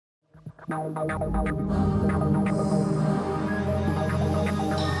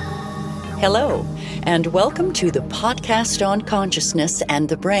Hello, and welcome to the podcast on consciousness and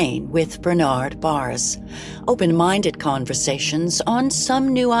the brain with Bernard Bars. Open-minded conversations on some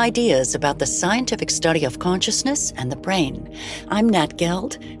new ideas about the scientific study of consciousness and the brain. I'm Nat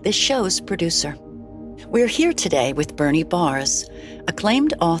Geld, this show's producer. We're here today with Bernie Bars,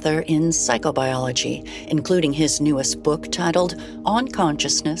 acclaimed author in psychobiology, including his newest book titled On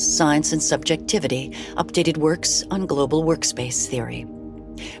Consciousness, Science and Subjectivity, Updated Works on Global Workspace Theory.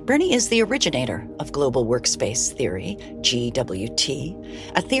 Bernie is the originator of Global Workspace Theory,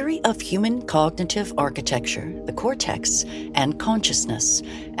 GWT, a theory of human cognitive architecture, the cortex, and consciousness,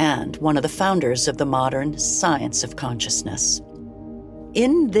 and one of the founders of the modern science of consciousness.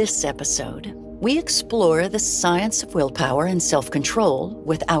 In this episode, we explore the science of willpower and self-control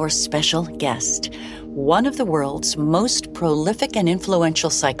with our special guest, one of the world's most prolific and influential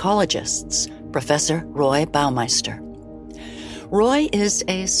psychologists, Professor Roy Baumeister. Roy is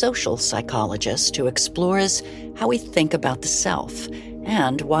a social psychologist who explores how we think about the self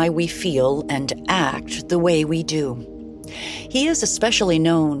and why we feel and act the way we do. He is especially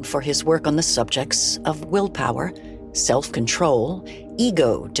known for his work on the subjects of willpower, self-control,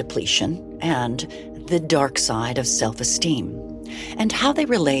 ego depletion, and the dark side of self-esteem, and how they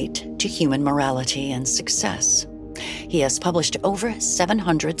relate to human morality and success. He has published over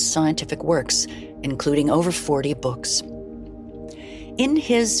 700 scientific works, including over 40 books. In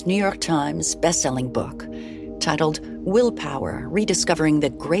his New York Times bestselling book, titled Willpower, Rediscovering the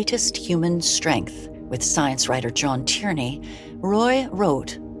Greatest Human Strength with science writer John Tierney, Roy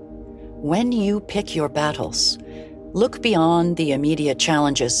wrote, "When you pick your battles, look beyond the immediate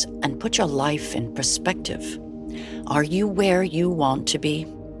challenges and put your life in perspective. Are you where you want to be?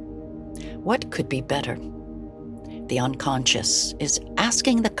 What could be better? The unconscious is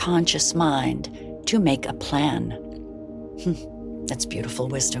asking the conscious mind to make a plan." That's beautiful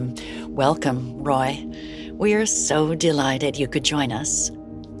wisdom. Welcome, Roy. We're so delighted you could join us.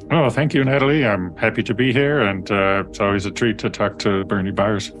 Oh, thank you, Natalie. I'm happy to be here, and it's always a treat to talk to Bernie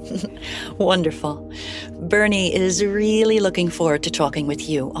Bars. Wonderful. Bernie is really looking forward to talking with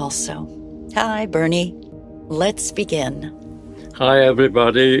you also. Hi, Bernie. Let's begin. Hi,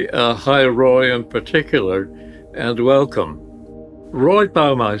 everybody. Hi, Roy in particular, and welcome. Roy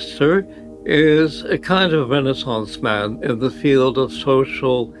Baumeister is a kind of Renaissance man in the field of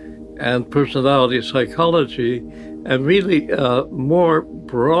social and personality psychology, and really more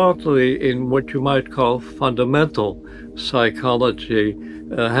broadly in what you might call fundamental psychology,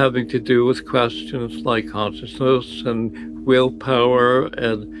 having to do with questions like consciousness and willpower.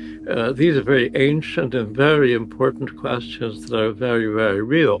 And these are very ancient and very important questions that are very, very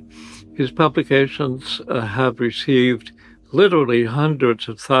real. His publications have received literally hundreds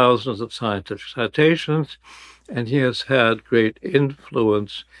of thousands of scientific citations, and he has had great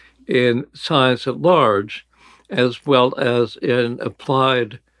influence in science at large, as well as in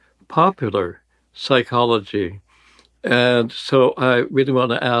applied popular psychology. And so I really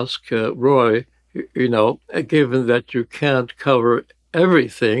want to ask Roy, given that you can't cover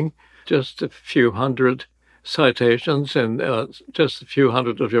everything, just a few hundred citations and just a few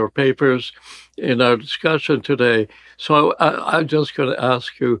hundred of your papers in our discussion today. So I'm just going to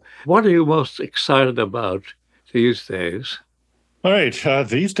ask you, what are you most excited about these days? All right.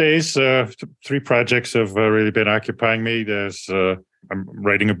 These days, three projects have really been occupying me. I'm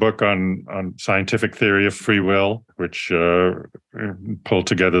writing a book on scientific theory of free will, which pulled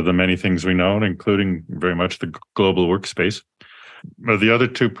together the many things we know, including very much the global workspace. The other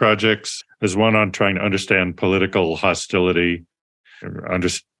two projects is one on trying to understand political hostility,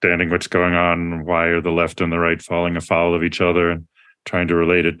 understanding what's going on, why are the left and the right falling afoul of each other, and trying to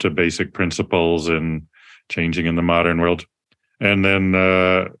relate it to basic principles and changing in the modern world. And then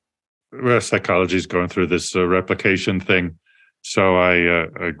psychology is going through this replication thing. So I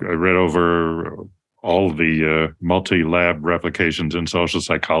read over all the multi-lab replications in social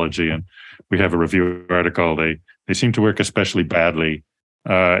psychology, and we have a review article. They seem to work especially badly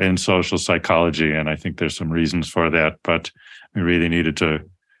in social psychology, and I think there's some reasons for that, but we really needed to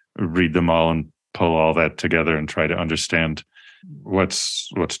read them all and pull all that together and try to understand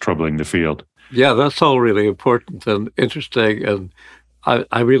what's troubling the field. Yeah, that's all really important and interesting, and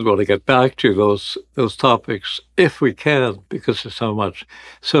I really want to get back to those topics if we can, because there's so much.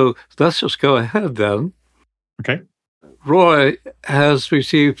 So let's just go ahead then. Okay. Roy has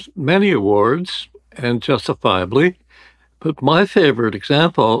received many awards, and justifiably, but my favorite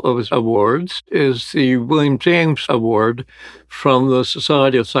example of his awards is the William James Award from the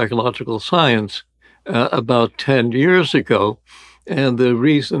Society of Psychological Science about 10 years ago. And the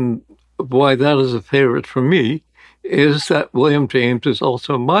reason why that is a favorite for me is that William James is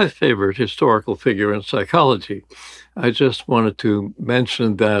also my favorite historical figure in psychology. I just wanted to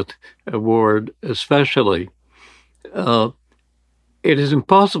mention that award especially. It is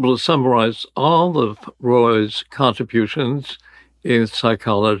impossible to summarize all of Roy's contributions in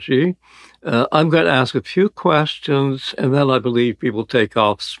psychology. I'm going to ask a few questions, and then I believe we will take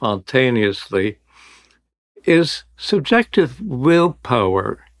off spontaneously. Is subjective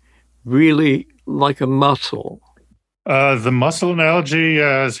willpower really like a muscle? The muscle analogy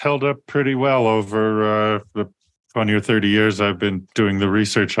has held up pretty well over the 20 or 30 years I've been doing the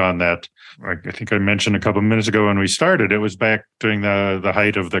research on that. I think I mentioned a couple of minutes ago when we started, it was back during the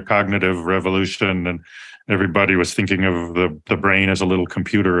height of the cognitive revolution, and everybody was thinking of the brain as a little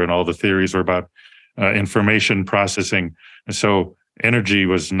computer, and all the theories were about information processing. And so energy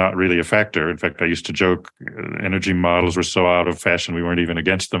was not really a factor. In fact, I used to joke energy models were so out of fashion, we weren't even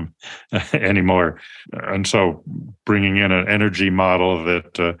against them anymore. And so bringing in an energy model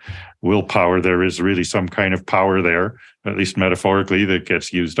that willpower, there is really some kind of power there, at least metaphorically, that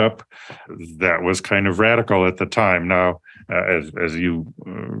gets used up. That was kind of radical at the time. Now, as you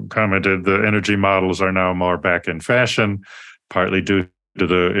commented, the energy models are now more back in fashion, partly due to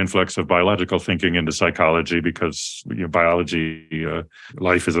the influx of biological thinking into psychology, because biology,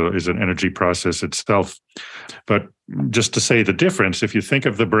 life is an energy process itself. But just to say the difference, if you think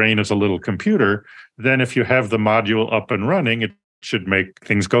of the brain as a little computer, then if you have the module up and running, it should make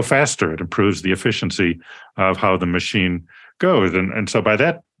things go faster. It improves the efficiency of how the machine goes. And so by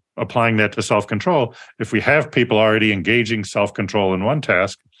that, applying that to self-control, if we have people already engaging self-control in one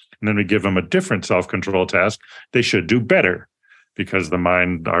task, and then we give them a different self-control task, they should do better, because the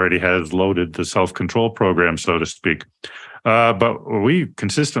mind already has loaded the self-control program, so to speak. But we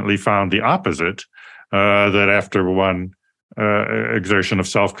consistently found the opposite, that after one exertion of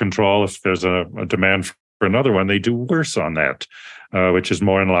self-control, if there's a demand for another one, they do worse on that, which is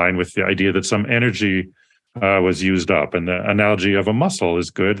more in line with the idea that some energy was used up. And the analogy of a muscle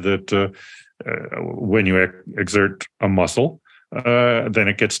is good, that when you exert a muscle, then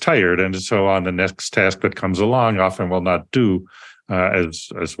it gets tired. And so on the next task that comes along often will not do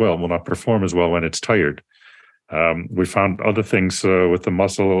as well, will not perform as well when it's tired. We found other things with the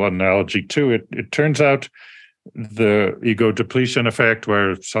muscle analogy too. It turns out the ego depletion effect,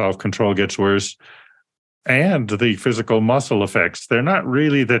 where self-control gets worse, and the physical muscle effects, they're not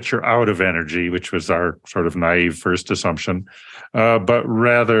really that you're out of energy, which was our sort of naive first assumption, but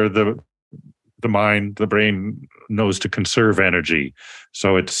rather the mind, the brain knows to conserve energy,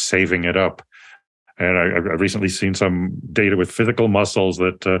 so it's saving it up. And I've recently seen some data with physical muscles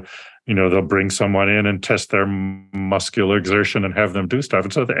that, they'll bring someone in and test their muscular exertion and have them do stuff.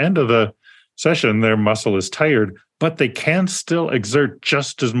 And so at the end of the session, their muscle is tired, but they can still exert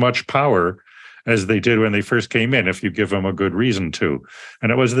just as much power as they did when they first came in, if you give them a good reason to.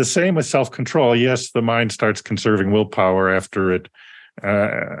 And it was the same with self-control. Yes, the mind starts conserving willpower after it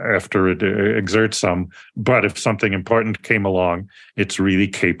exerts some, but if something important came along, it's really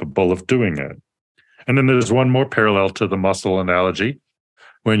capable of doing it. And then there's one more parallel to the muscle analogy.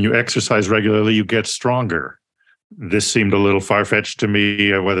 When you exercise regularly, you get stronger. This seemed a little far-fetched to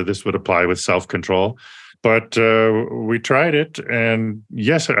me, whether this would apply with self-control. But we tried it. And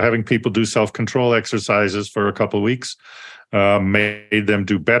yes, having people do self-control exercises for a couple of weeks made them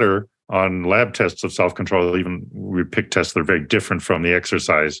do better on lab tests of self-control. Even we picked tests that are very different from the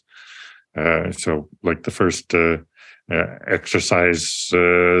exercise. So like the first exercise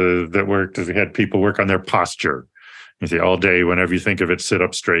that worked is we had people work on their posture. You see, all day, whenever you think of it, sit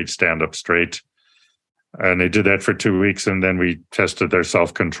up straight, stand up straight. And they did that for 2 weeks, and then we tested their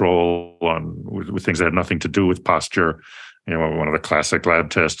self-control with things that had nothing to do with posture. One of the classic lab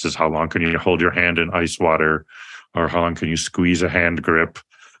tests is how long can you hold your hand in ice water, or how long can you squeeze a hand grip,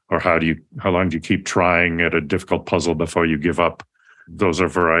 or how long do you keep trying at a difficult puzzle before you give up? Those are a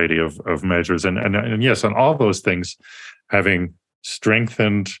variety of measures. And yes, on all those things, having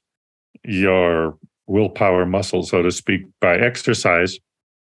strengthened your willpower muscle, so to speak, by exercise,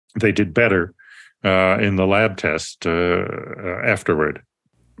 they did better in the lab test afterward.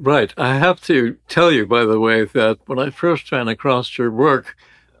 Right. I have to tell you, by the way, that when I first ran across your work,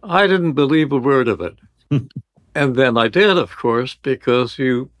 I didn't believe a word of it. And then I did, of course, because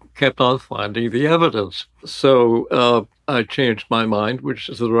you kept on finding the evidence. So I changed my mind, which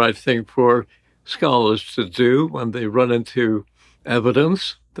is the right thing for scholars to do when they run into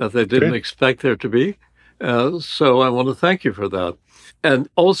evidence that they didn't expect there to be. So I want to thank you for that. And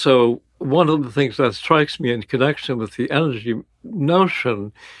also, one of the things that strikes me in connection with the energy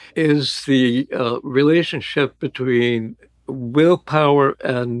notion is the relationship between willpower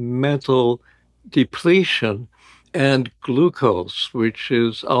and mental depletion and glucose, which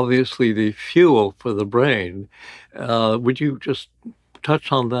is obviously the fuel for the brain. Would you just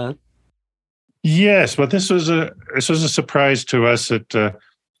touch on that? Yes, but this was a surprise to us. It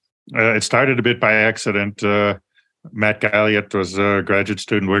started a bit by accident. Matt Galliot was a graduate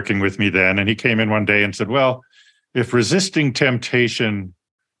student working with me then, and he came in one day and said, "Well, if resisting temptation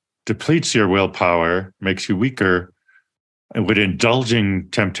depletes your willpower, makes you weaker, would indulging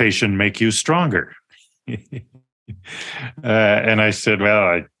temptation make you stronger?" And I said, "Well,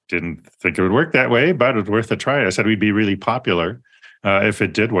 I didn't think it would work that way, but it's worth a try." I said we'd be really popular if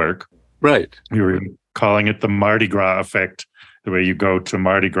it did work. Right. We were calling it the Mardi Gras effect, the way you go to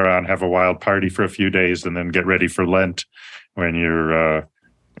Mardi Gras and have a wild party for a few days and then get ready for Lent when you're,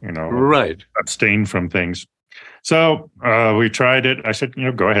 right, abstain from things. So we tried it. I said,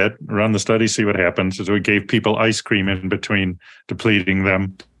 go ahead, run the study, see what happens. So we gave people ice cream in between depleting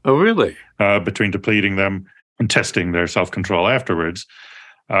them. Oh, really? Between depleting them and testing their self-control afterwards.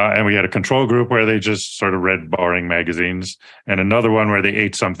 And we had a control group where they just sort of read boring magazines, and another one where they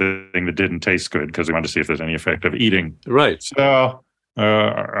ate something that didn't taste good because we wanted to see if there's any effect of eating. Right. So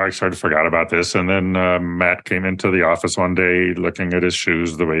I sort of forgot about this. And then Matt came into the office one day looking at his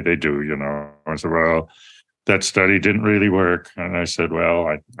shoes the way they do, I said, "Well, that study didn't really work." And I said, "Well,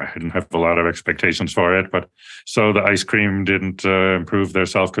 I didn't have a lot of expectations for it, but so the ice cream didn't improve their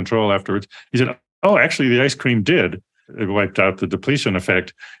self-control afterwards." He said, "Oh, actually, the ice cream did. It wiped out the depletion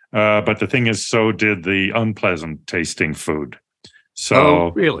effect. But the thing is, so did the unpleasant tasting food."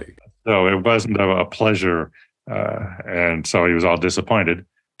 So, really? So it wasn't a pleasure. And so he was all disappointed.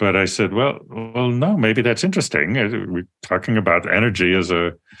 But I said, well, no, maybe that's interesting. We're talking about energy as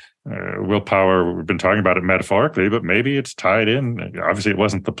a willpower. We've been talking about it metaphorically, but maybe it's tied in. Obviously, it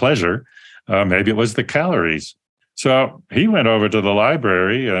wasn't the pleasure. Maybe it was the calories. So he went over to the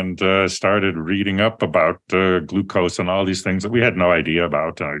library and started reading up about glucose and all these things that we had no idea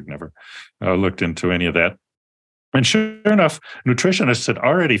about. I'd never looked into any of that. And sure enough, nutritionists had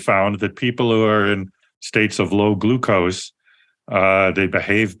already found that people who are in states of low glucose, they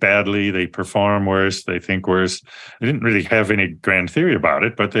behave badly, they perform worse, they think worse. They didn't really have any grand theory about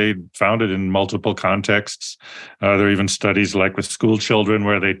it, but they found it in multiple contexts. There are even studies like with school children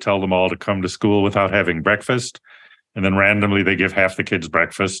where they tell them all to come to school without having breakfast. And then randomly they give half the kids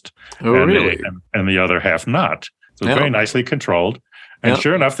breakfast really? and the other half not. So it's very nicely controlled. And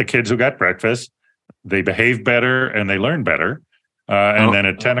sure enough, the kids who got breakfast, they behave better and they learn better. Then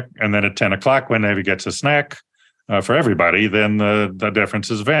at 10 o'clock, when everybody gets a snack for everybody, then the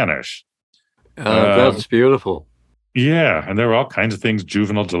differences vanish. That's beautiful. Yeah. And there are all kinds of things.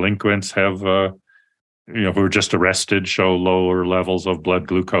 Juvenile delinquents have, who were just arrested, show lower levels of blood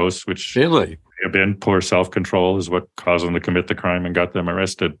glucose, which really have been poor self-control is what caused them to commit the crime and got them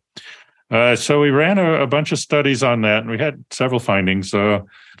arrested. So we ran a bunch of studies on that, and we had several findings. The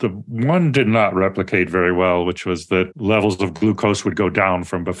one did not replicate very well, which was that levels of glucose would go down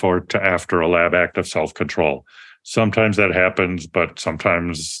from before to after a lab act of self-control. Sometimes that happens, but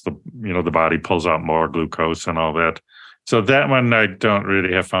sometimes the body pulls out more glucose and all that. So that one I don't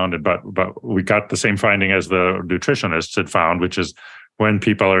really have found it, but we got the same finding as the nutritionists had found, which is when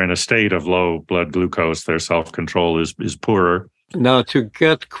people are in a state of low blood glucose, their self-control is poorer. Now, to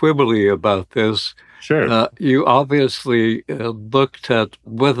get quibbly about this, sure, you obviously looked at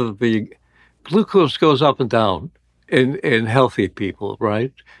whether the glucose goes up and down in healthy people,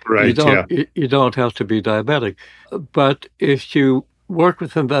 right? Right, you don't have to be diabetic. But if you work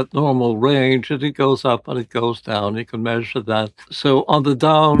within that normal range, and it goes up and it goes down, you can measure that. So on the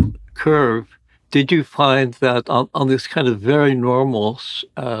down curve, did you find that on this kind of very normal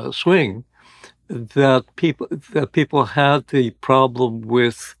swing, that people had the problem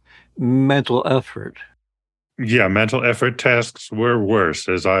with mental effort? Yeah, mental effort tasks were worse,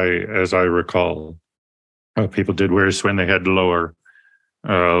 as I recall. People did worse when they had lower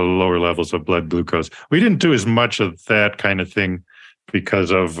levels of blood glucose. We didn't do as much of that kind of thing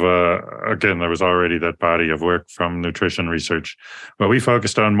because of, again, there was already that body of work from nutrition research. What we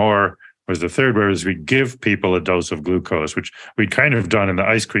focused on more was the third, whereas we give people a dose of glucose, which we'd kind of done in the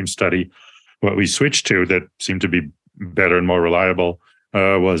ice cream study. What we switched to that seemed to be better and more reliable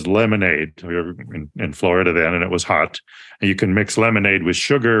was lemonade. We were in Florida then, and it was hot. And you can mix lemonade with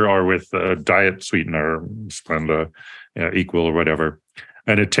sugar or with diet sweetener, Splenda, Equal or whatever.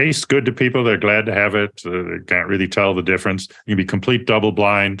 And it tastes good to people. They're glad to have it. They can't really tell the difference. You can be complete double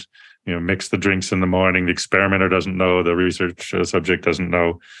blind. Mix the drinks in the morning. The experimenter doesn't know. The research subject doesn't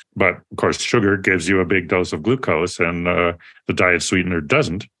know. But, of course, sugar gives you a big dose of glucose, and the diet sweetener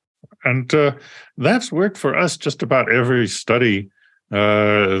doesn't. And that's worked for us just about every study,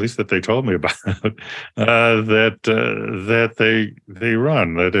 at least that they told me about, that they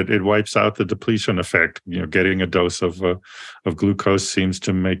run. That it wipes out the depletion effect. Getting a dose of glucose seems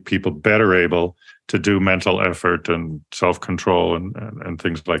to make people better able to do mental effort and self-control and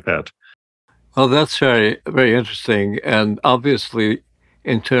things like that. Well, that's very, very interesting. And obviously,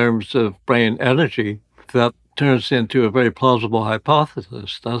 in terms of brain energy, that turns into a very plausible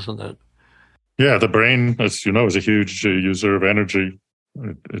hypothesis, doesn't it? Yeah, the brain, as you know, is a huge user of energy.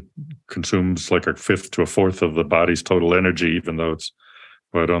 It consumes like a fifth to a fourth of the body's total energy, even though it's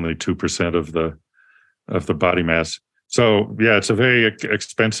only 2% of the body mass. So yeah, it's a very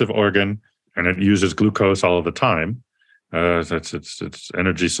expensive organ, and it uses glucose all the time. That's its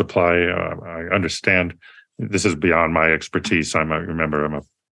energy supply. I understand this is beyond my expertise. I'm a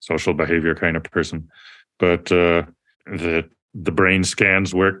social behavior kind of person, but the brain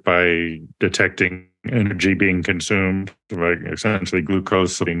scans work by detecting energy being consumed, like essentially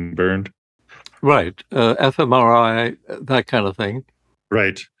glucose being burned. Right. fMRI, that kind of thing.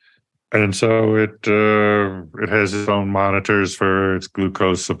 Right. And so it has its own monitors for its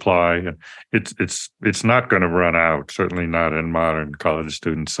glucose supply. It's not going to run out, certainly not in modern college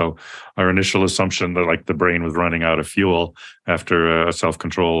students. So our initial assumption that like the brain was running out of fuel after a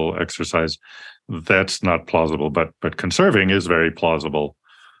self-control exercise, that's not plausible. But conserving is very plausible.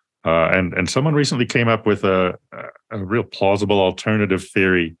 And someone recently came up with a real plausible alternative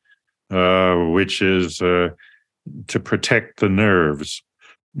theory, which is to protect the nerves.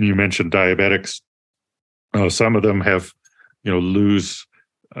 You mentioned diabetics. Some of them have, lose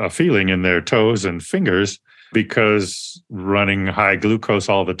a feeling in their toes and fingers because running high glucose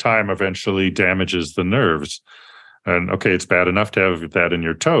all the time eventually damages the nerves. And okay, it's bad enough to have that in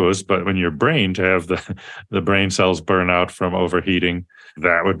your toes, but when your brain, to have the brain cells burn out from overheating,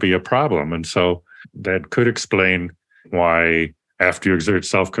 that would be a problem. And so that could explain why after you exert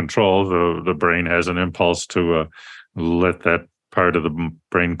self-control, the brain has an impulse to let that part of the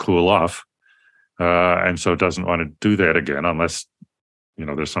brain cool off, and so it doesn't want to do that again unless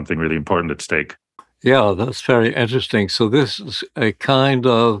there's something really important at stake. Yeah, that's very interesting. So this is a kind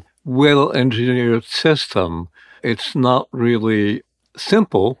of well-engineered system. It's not really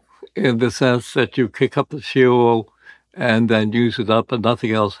simple in the sense that you kick up the fuel and then use it up and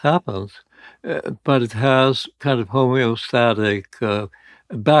nothing else happens, but it has kind of homeostatic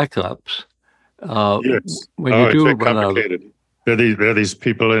backups. Yes. When you do it's run complicated. There are these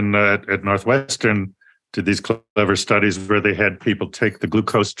people at Northwestern did these clever studies where they had people take the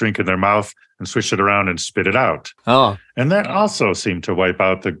glucose drink in their mouth and swish it around and spit it out. Oh, and that also seemed to wipe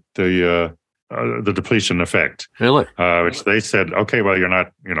out the depletion effect. Really? Which they said, okay, well, you're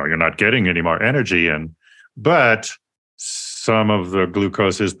not getting any more energy in, but some of the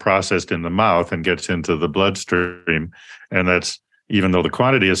glucose is processed in the mouth and gets into the bloodstream, and that's, even though the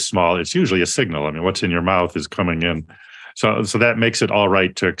quantity is small, it's usually a signal. I mean, what's in your mouth is coming in. So that makes it all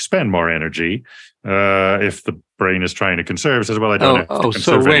right to expend more energy if the brain is trying to conserve. It says, well, I don't have to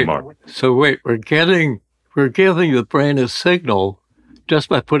conserve anymore. So wait, we're giving the brain a signal just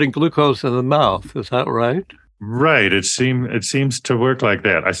by putting glucose in the mouth. Is that right? Right. It seems to work like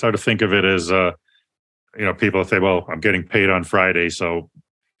that. I sort of think of it as, people say, well, I'm getting paid on Friday, so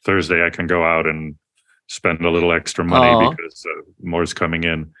Thursday I can go out and spend a little extra money because more's coming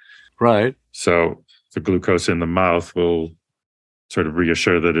in. Right. So the glucose in the mouth will sort of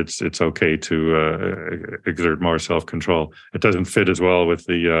reassure that it's okay to exert more self-control. It doesn't fit as well with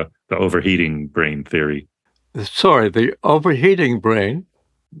the overheating brain theory. Sorry, the overheating brain?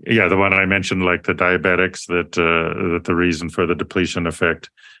 Yeah, the one I mentioned, like the diabetics, that the reason for the depletion effect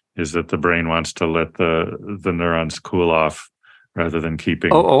is that the brain wants to let the neurons cool off rather than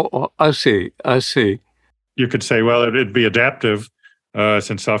keeping... Oh, I see. You could say, well, it'd be adaptive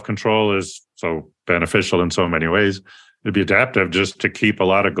since self-control is so beneficial in so many ways. It'd be adaptive just to keep a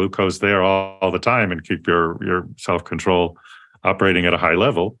lot of glucose there all the time and keep your self-control operating at a high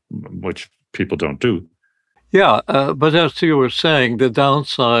level, which people don't do. Yeah, but as you were saying, the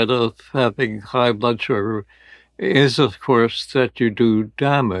downside of having high blood sugar is, of course, that you do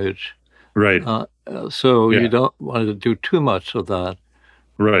damage. Right. You don't want to do too much of that.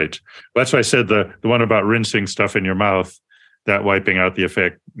 Right. That's why I said the one about rinsing stuff in your mouth, that wiping out the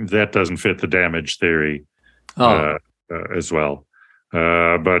effect, that doesn't fit the damage theory as well.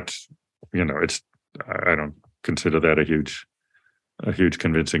 But it's, I don't consider that a huge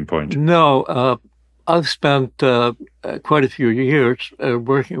convincing point. No, I've spent quite a few years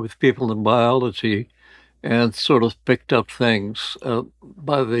working with people in biology and sort of picked up things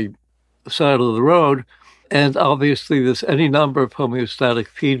by the side of the road. And obviously, there's any number of homeostatic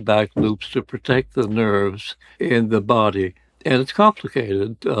feedback loops to protect the nerves in the body. And it's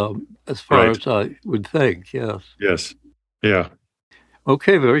complicated, as far Right. as I would think, yes. Yes. Yeah.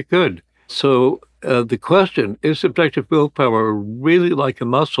 Okay, very good. So the question, is objective willpower really like a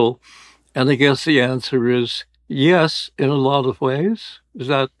muscle? And I guess the answer is yes, in a lot of ways. Is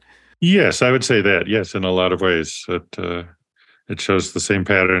that? Yes, I would say that. Yes, in a lot of ways. It shows the same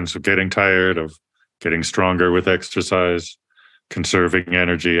patterns of getting tired, of getting stronger with exercise, conserving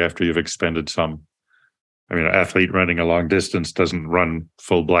energy after you've expended some. I mean, an athlete running a long distance doesn't run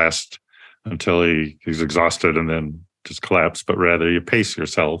full blast until he's exhausted and then just collapse, but rather you pace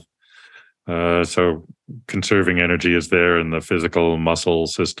yourself. So conserving energy is there in the physical muscle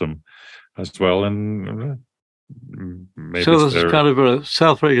system as well. And maybe so there's kind of a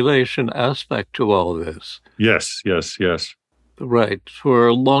self-regulation aspect to all this. Yes. Right.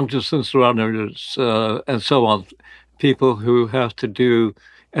 For long-distance runners and so on, people who have to do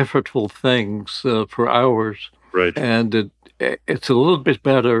effortful things for hours. Right. And it's a little bit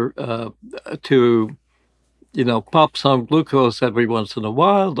better to, pop some glucose every once in a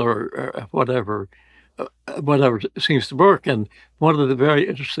while or whatever seems to work. And one of the very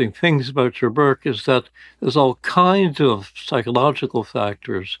interesting things about your work is that there's all kinds of psychological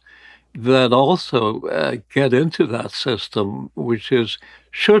factors that also get into that system, which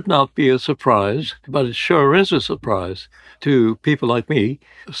should not be a surprise, but it sure is a surprise to people like me.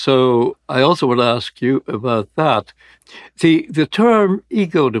 So I also would ask you about that. The term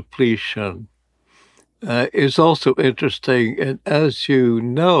ego depletion is also interesting. And as you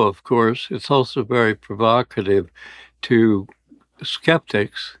know, of course, it's also very provocative to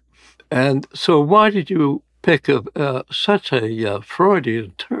skeptics. And so why did you pick such a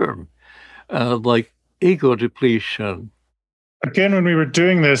Freudian term like ego depletion? Again, when we were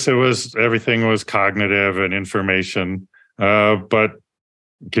doing this, everything was cognitive and information. But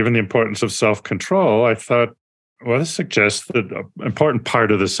given the importance of self-control, I thought, well, this suggests that an important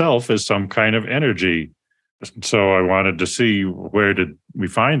part of the self is some kind of energy. So I wanted to see, where did we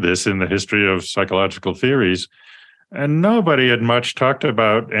find this in the history of psychological theories? And nobody had much talked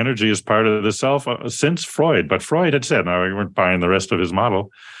about energy as part of the self since Freud. But Freud had said, no, we weren't buying the rest of his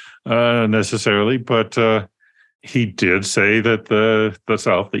model necessarily, but he did say that the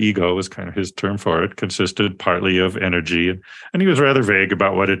self, the ego, was kind of his term for it, consisted partly of energy, and he was rather vague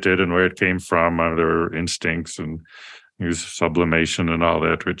about what it did and where it came from. There were instincts and use sublimation and all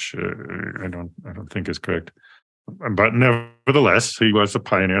that, which I don't think is correct. But nevertheless, he was a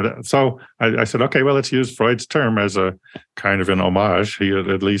pioneer. So I said, okay, well, let's use Freud's term as a kind of an homage. He had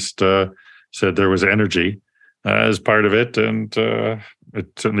at least said there was energy as part of it, and it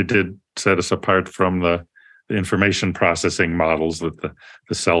certainly did set us apart from the information processing models that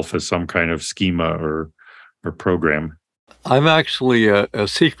the self is some kind of schema or program. I'm actually a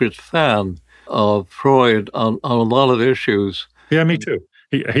secret fan of Freud on a lot of issues. Yeah, me too.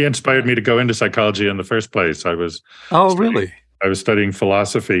 He inspired me to go into psychology in the first place. Really? I was studying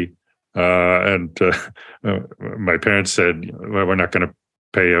philosophy, and my parents said, well, we're not going to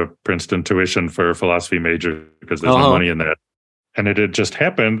pay a Princeton tuition for a philosophy major because there's no money in that. And it had just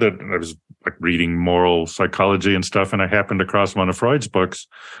happened that I was like reading moral psychology and stuff, and I happened across one of Freud's books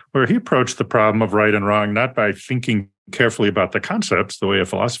where he approached the problem of right and wrong not by thinking carefully about the concepts the way a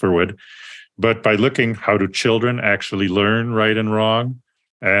philosopher would, but by looking, how do children actually learn right and wrong?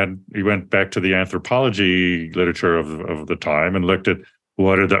 And he went back to the anthropology literature of the time and looked at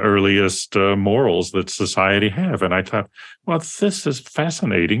what are the earliest morals that society have. And I thought, well, this is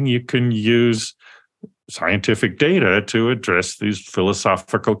fascinating. You can use scientific data to address these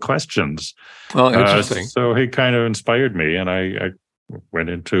philosophical questions. Oh, interesting. So he kind of inspired me, and I went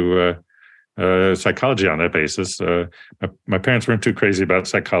into psychology on that basis. My parents weren't too crazy about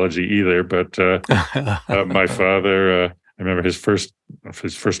psychology either, but my father, I remember his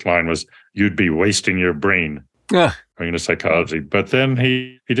first line was, "You'd be wasting your brain." Going into psychology. But then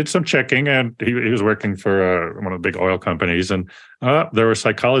he did some checking, and he was working for one of the big oil companies, and there were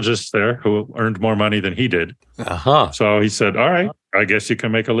psychologists there who earned more money than he did. So he said, all right, I guess you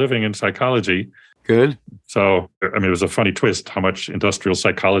can make a living in psychology. Good. So, I mean, it was a funny twist. How much industrial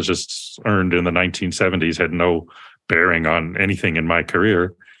psychologists earned in the 1970s had no bearing on anything in my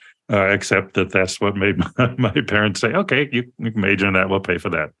career, except that's what made my parents say, okay, you can major in that, we'll pay for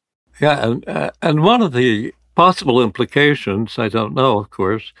that. Yeah, and one of the possible implications, I don't know, of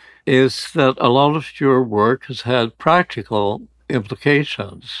course, is that a lot of your work has had practical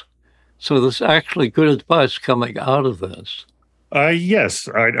implications. So there's actually good advice coming out of this. Yes,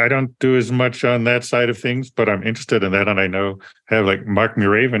 I don't do as much on that side of things, but I'm interested in that. And I have like Mark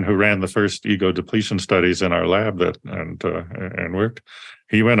Muraven, who ran the first ego depletion studies in our lab and worked.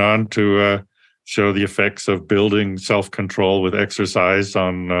 He went on to show the effects of building self-control with exercise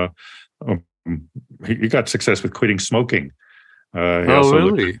on, he got success with quitting smoking. He also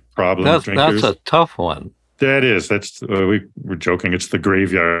really? Looked at problem drinkers. That's a tough one. That's we're joking. It's the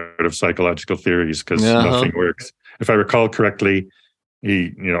graveyard of psychological theories because nothing works. If I recall correctly,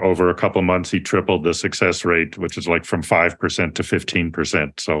 he, over a couple months, he tripled the success rate, which is like from 5% to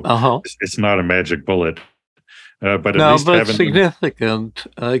 15%. So it's not a magic bullet. But at least it's significant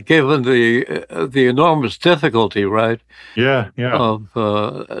given the enormous difficulty, right? Yeah.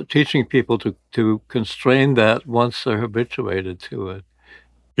 Of teaching people to constrain that once they're habituated to it.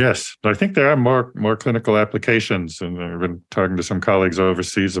 Yes, I think there are more clinical applications, and I've been talking to some colleagues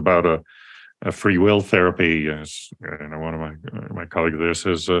overseas about a free will therapy. One of my colleagues there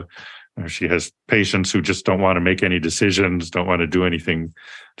says she has patients who just don't want to make any decisions, don't want to do anything,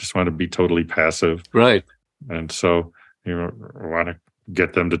 just want to be totally passive. Right. And so want to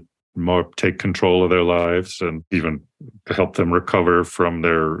get them to more take control of their lives, and even to help them recover from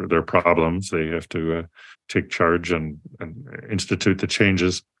their problems, they have to take charge and institute the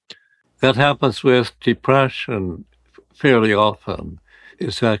changes. That happens with depression fairly often.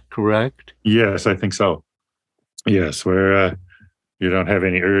 Is that correct? Yes, I think so. Yes, where you don't have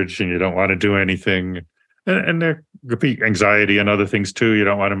any urge and you don't want to do anything. And there could be anxiety and other things too. You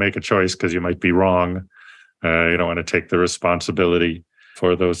don't want to make a choice because you might be wrong. You don't want to take the responsibility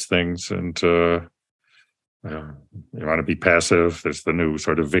for those things. And you want to be passive. There's the new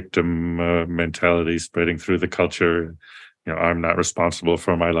sort of victim mentality spreading through the culture. I'm not responsible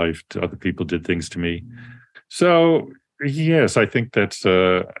for my life. Other people did things to me. So, yes, I think that's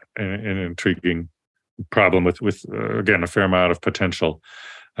an intriguing problem with again, a fair amount of potential.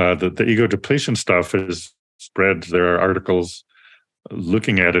 The ego depletion stuff is spread. There are articles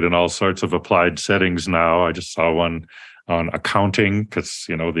looking at it in all sorts of applied settings now. I just saw one on accounting because,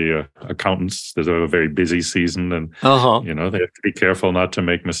 the accountants, there's a very busy season and, they have to be careful not to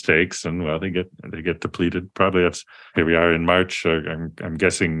make mistakes. And, well, they get depleted. Probably here we are in March. I'm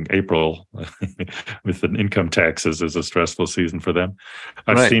guessing April with the income taxes is a stressful season for them.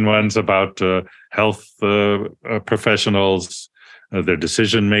 I've seen ones about health professionals. Their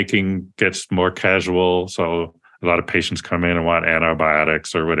decision-making gets more casual. So a lot of patients come in and want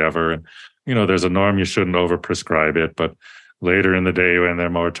antibiotics or whatever. And, there's a norm you shouldn't overprescribe it. But later in the day when they're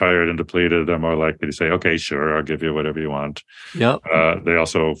more tired and depleted, they're more likely to say, okay, sure, I'll give you whatever you want. Yep. They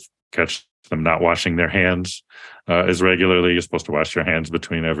also catch them not washing their hands as regularly. You're supposed to wash your hands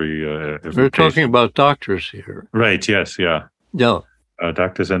between every We're talking about doctors here. Right, yes, yeah. Yeah.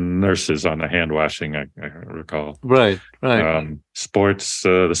 Doctors and nurses on the hand washing, I recall. Right. Sports,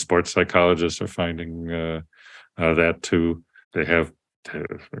 the sports psychologists are finding that too. They have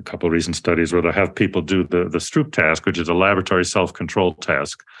a couple of recent studies where they have people do the Stroop task, which is a laboratory self-control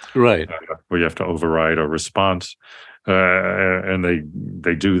task. Right. Where you have to override a response. And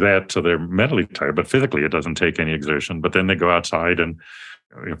they do that so they're mentally tired, but physically it doesn't take any exertion. But then they go outside and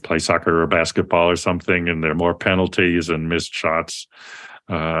play soccer or basketball or something, and there are more penalties and missed shots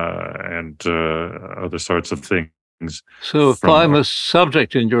and other sorts of things. So if I'm a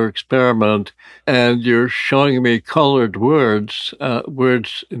subject in your experiment and you're showing me colored words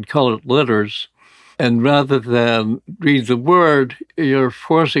in colored letters, and rather than read the word, you're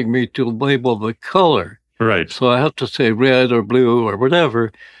forcing me to label the color. Right. So I have to say red or blue or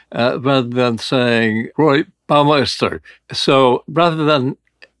whatever, rather than saying Roy Baumeister. So rather than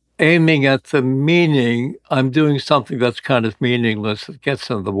aiming at the meaning, I'm doing something that's kind of meaningless that gets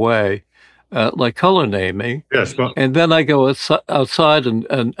in the way. Like color naming. Yes. Well, and then I go outside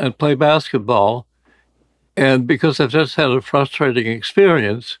and play basketball. And because I've just had a frustrating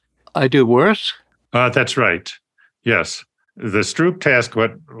experience, I do worse. That's right. Yes. The Stroop task,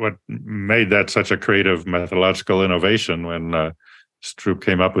 what made that such a creative methodological innovation when Stroop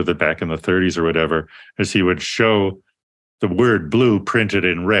came up with it back in the 30s or whatever, is he would show the word blue printed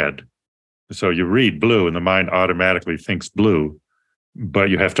in red. So you read blue and the mind automatically thinks blue. But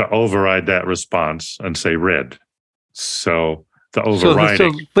you have to override that response and say red. So the overriding... So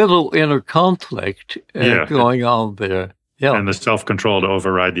there's a little inner conflict going on there. Yeah. And the self-control to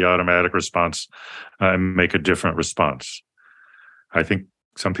override the automatic response and make a different response. I think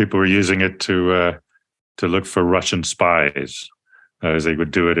some people were using it to look for Russian spies, as they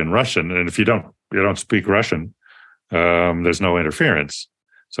would do it in Russian. And if you don't speak Russian, there's no interference.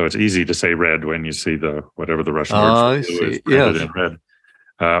 So it's easy to say red when you see whatever the Russian word for blue is printed in red.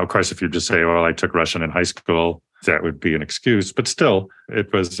 Of course, if you just say, well, I took Russian in high school, that would be an excuse. But still,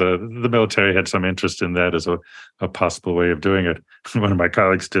 it was the military had some interest in that as a possible way of doing it. One of my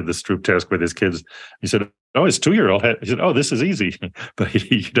colleagues did the Stroop test with his kids. He said, "Oh, his 2-year-old." He said, "Oh, this is easy," but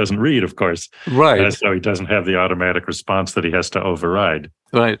he doesn't read, of course, Right. so he doesn't have the automatic response that he has to override.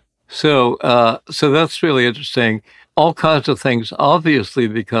 Right. So, so that's really interesting. All kinds of things obviously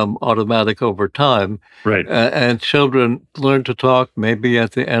become automatic over time. Right. And children learn to talk maybe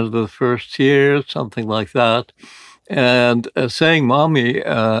at the end of the first year, something like that. And saying mommy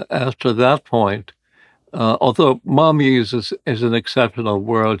after that point, although mommy is an exceptional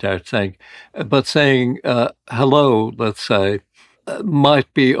word, I think, but saying hello, let's say,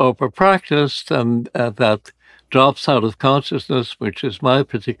 might be over-practiced, and that drops out of consciousness, which is my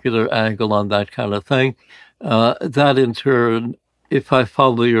particular angle on that kind of thing. That in turn, if I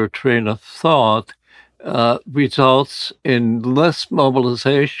follow your train of thought, results in less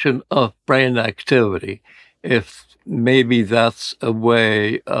mobilization of brain activity. If maybe that's a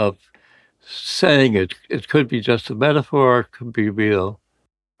way of saying it. It could be just a metaphor, it could be real.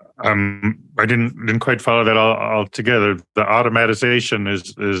 I didn't quite follow that all together. The automatization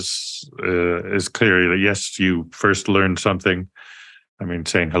is clear that yes, you first learn something. I mean,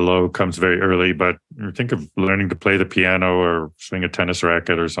 saying hello comes very early, but think of learning to play the piano or swing a tennis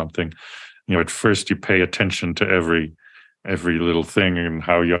racket or something. At first you pay attention to every little thing and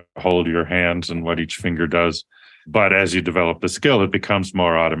how you hold your hands and what each finger does. But as you develop the skill, it becomes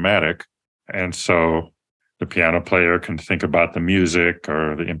more automatic. And so the piano player can think about the music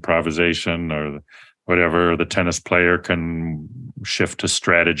or the improvisation or whatever. The tennis player can shift to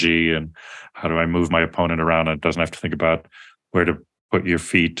strategy and how do I move my opponent around? It doesn't have to think about where to put your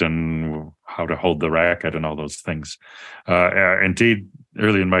feet and how to hold the racket and all those things. Indeed,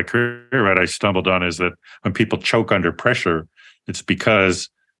 early in my career, what I stumbled on is that when people choke under pressure, it's because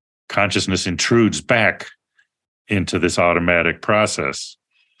consciousness intrudes back into this automatic process.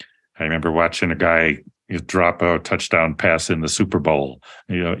 I remember watching a guy drop a touchdown pass in the Super Bowl,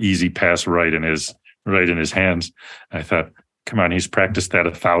 easy pass right in his hands. I thought, come on, he's practiced that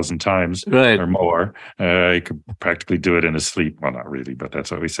 1,000 times or more. He could practically do it in his sleep. Well, not really, but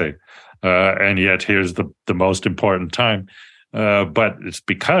that's what we say. And yet here's the most important time. But it's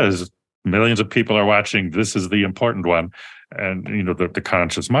because millions of people are watching. This is the important one. And, the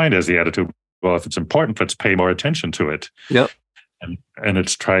conscious mind has the attitude, well, if it's important, let's pay more attention to it. Yep. And it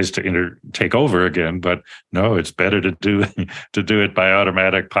tries to take over again, but no, it's better to do it by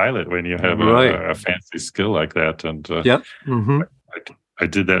automatic pilot when you have a fancy skill like that. And yep. Mm-hmm. I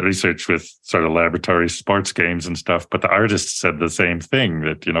did that research with sort of laboratory sports games and stuff, but the artists said the same thing,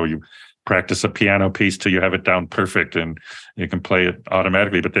 that you practice a piano piece till you have it down perfect and you can play it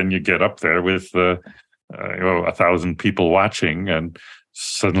automatically, but then you get up there with 1,000 people watching and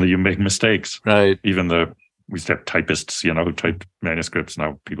suddenly you make mistakes. Right. Even we used to have typists, who typed manuscripts.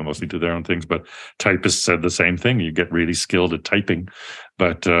 Now people mostly do their own things, but typists said the same thing. You get really skilled at typing,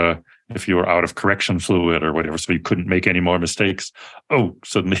 but if you were out of correction fluid or whatever, so you couldn't make any more mistakes,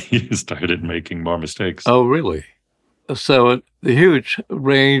 suddenly you started making more mistakes. Oh, really? So the huge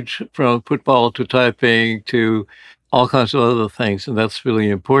range from football to typing to all kinds of other things, and that's really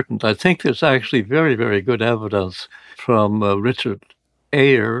important. I think there's actually very, very good evidence from Richard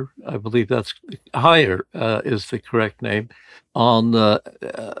Ayer, I believe that's Heyer is the correct name, on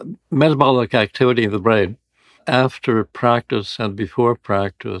metabolic activity in the brain after practice and before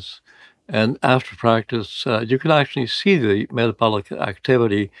practice. And after practice, you can actually see the metabolic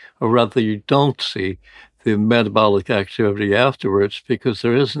activity, or rather you don't see the metabolic activity afterwards because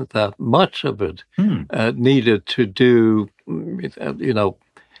there isn't that much of it needed to do,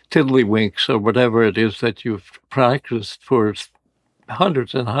 tiddlywinks or whatever it is that you've practiced for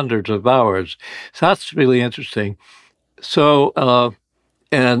hundreds and hundreds of hours. So that's really interesting. So,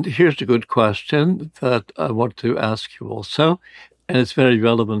 and here's a good question that I want to ask you also, and it's very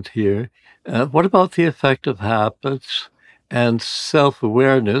relevant here. What about the effect of habits and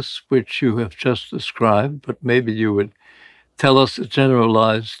self-awareness, which you have just described, but maybe you would tell us a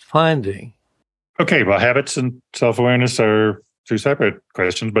generalized finding? Okay, well, habits and self-awareness are two separate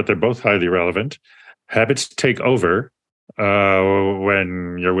questions, but they're both highly relevant. Habits take over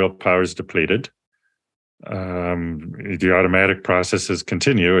when your willpower is depleted. The automatic processes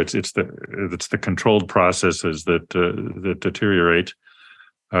continue. It's the controlled processes that deteriorate.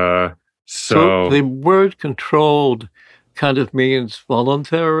 So the word controlled kind of means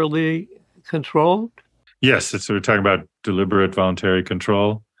voluntarily controlled? Yes, we're talking about deliberate voluntary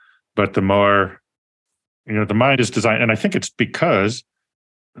control. But the more, the mind is designed, and I think it's because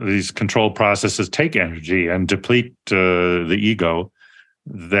these control processes take energy and deplete the ego,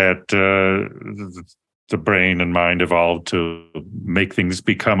 that the brain and mind evolved to make things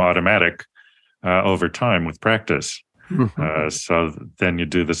become automatic over time with practice. So then you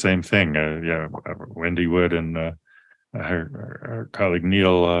do the same thing. Wendy Wood and her colleague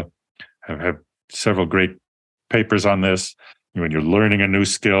Neil have several great papers on this. When you're learning a new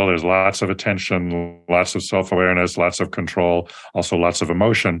skill, there's lots of attention, lots of self-awareness, lots of control, also lots of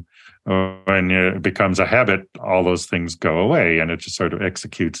emotion. When it becomes a habit, all those things go away, and it just sort of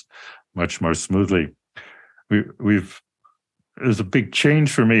executes much more smoothly. There's a big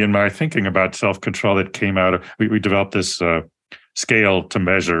change for me in my thinking about self-control that came out of, we developed this scale to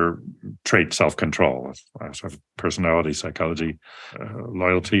measure trait self-control, sort of personality, psychology,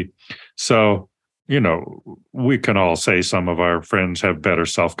 loyalty. So, we can all say some of our friends have better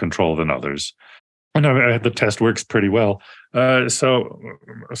self-control than others. And the test works pretty well. So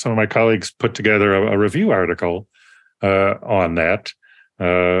some of my colleagues put together a review article on that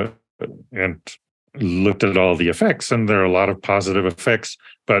and looked at all the effects. And there are a lot of positive effects.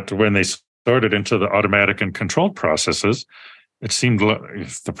 But when they sorted into the automatic and controlled processes, it seemed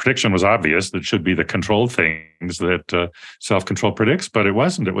the prediction was obvious. That should be the controlled things that self-control predicts, but it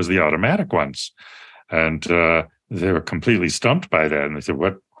wasn't. It was the automatic ones. And they were completely stumped by that. And they said,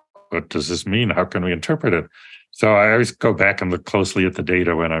 what does this mean? How can we interpret it? So I always go back and look closely at the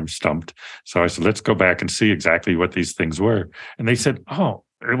data when I'm stumped. So I said, let's go back and see exactly what these things were. And they said, oh,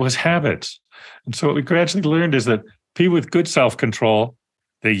 it was habits. And so what we gradually learned is that people with good self-control,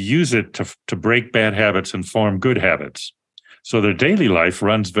 they use it to break bad habits and form good habits. So their daily life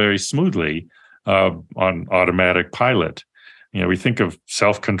runs very smoothly on automatic pilot. We think of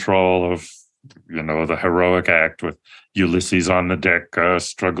self-control of, the heroic act with Ulysses on the deck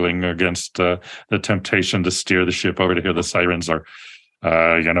struggling against the temptation to steer the ship over to hear the sirens, or,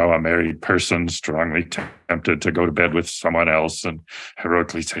 a married person strongly tempted to go to bed with someone else and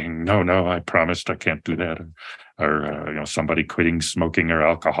heroically saying, no, I promised I can't do that. Or somebody quitting smoking or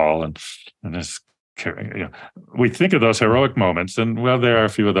alcohol. And this, we think of those heroic moments, and well, there are a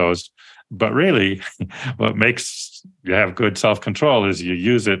few of those. But really, what makes you have good self-control is you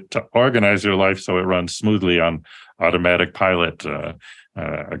use it to organize your life so it runs smoothly on automatic pilot.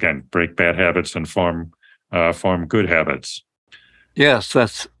 Again, break bad habits and form good habits. Yes,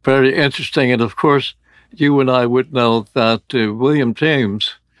 that's very interesting. And of course, you and I would know that William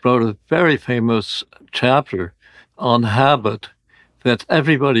James wrote a very famous chapter on habit that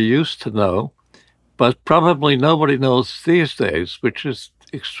everybody used to know, but probably nobody knows these days, which is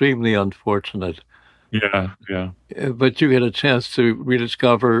extremely unfortunate. Yeah. But you get a chance to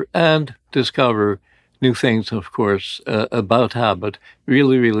rediscover and discover new things, of course, about habit.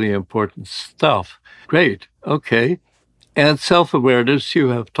 Really, really important stuff. Great. Okay. And self-awareness you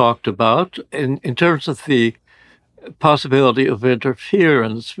have talked about in terms of the possibility of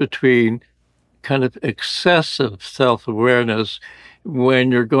interference between kind of excessive self-awareness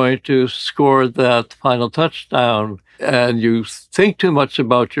when you're going to score that final touchdown and you think too much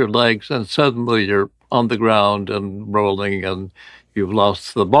about your legs and suddenly you're on the ground and rolling and you've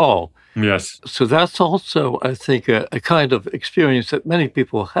lost the ball. Yes. So that's also, I think, a kind of experience that many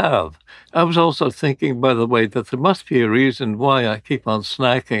people have. I was also thinking, by the way, that there must be a reason why I keep on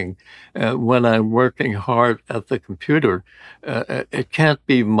snacking when I'm working hard at the computer. It can't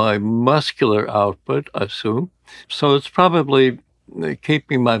be my muscular output, I assume. So it's probably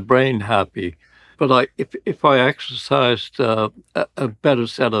keeping my brain happy. But if I exercised a better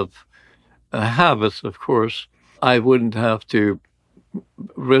set of habits, of course, I wouldn't have to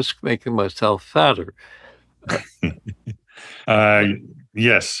risk making myself fatter.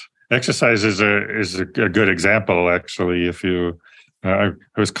 Yes, exercise is a good example. Actually, if you, I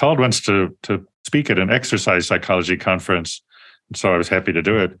was called once to speak at an exercise psychology conference, and so I was happy to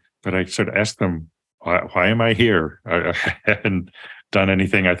do it. But I sort of asked them, why am I here? I hadn't done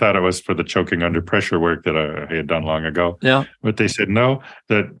anything. I thought it was for the choking under pressure work that I had done long ago. Yeah. But they said no,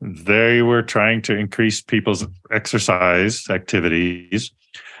 that they were trying to increase people's exercise activities.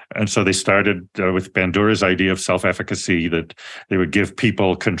 And so they started with Bandura's idea of self-efficacy, that they would give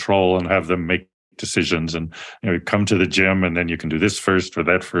people control and have them make decisions, and come to the gym and then you can do this first or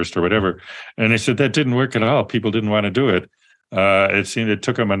that first or whatever. And they said that didn't work at all. People didn't want to do it. It seemed it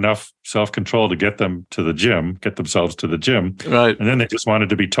took them enough self-control to get them to the gym, get themselves to the gym. Right. And then they just wanted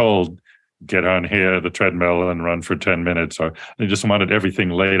to be told, get on here, the treadmill, and run for 10 minutes. Or they just wanted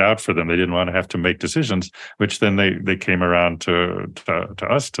everything laid out for them. They didn't want to have to make decisions, which then they came around to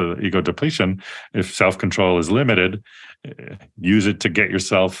us, to ego depletion. If self-control is limited, use it to get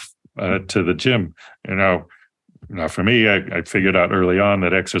yourself to the gym. Now for me, I figured out early on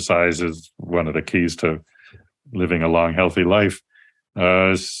that exercise is one of the keys to living a long, healthy life.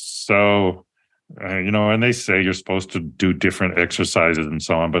 So And they say you're supposed to do different exercises and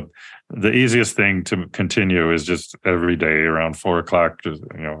so on, but the easiest thing to continue is just every day around 4 o'clock.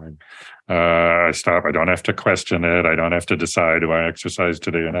 I stop. I don't have to question it. I don't have to decide, do I exercise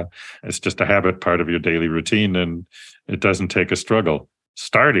today or not? It's just a habit, part of your daily routine, and it doesn't take a struggle.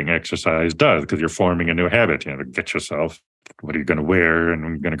 Starting exercise does, because you're forming a new habit. Get yourself, what are you going to wear, and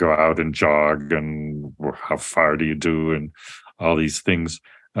you're going to go out and jog, and how far do you do, and all these things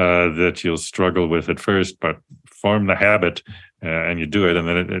that you'll struggle with at first, but form the habit and you do it, and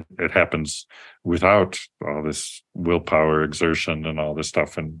then it happens without all this willpower exertion and all this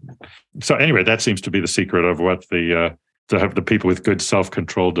stuff. And so anyway, that seems to be the secret of what the people with good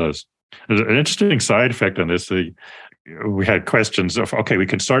self-control does. There's an interesting side effect on this. We had questions of, okay, we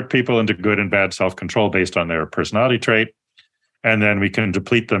can sort people into good and bad self-control based on their personality trait, and then we can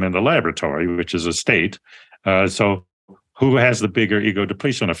deplete them in the laboratory, which is a state. So who has the bigger ego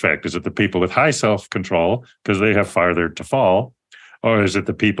depletion effect? Is it the people with high self-control because they have farther to fall? Or is it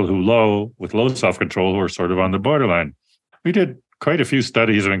the people with low self-control who are sort of on the borderline? We did quite a few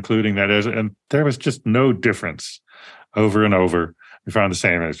studies of including that, and there was just no difference over and over. We found the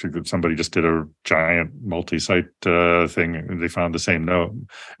same. Somebody just did a giant multi-site thing, and they found the same.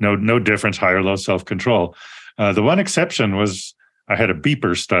 No difference, high or low self-control. The one exception was, I had a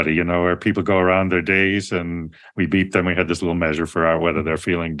beeper study, where people go around their days and we beep them. We had this little measure for whether they're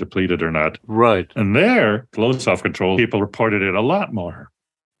feeling depleted or not. Right. And there, low self-control people reported it a lot more.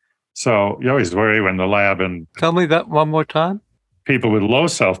 So you always worry when the lab and... Tell me that one more time. People with low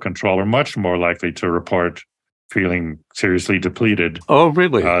self-control are much more likely to report feeling seriously depleted. Oh,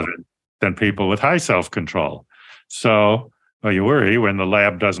 really? Than people with high self-control. So you worry when the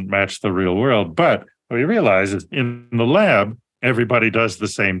lab doesn't match the real world. But what you realize is in the lab, everybody does the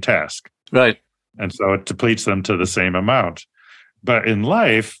same task. Right. And so it depletes them to the same amount. But in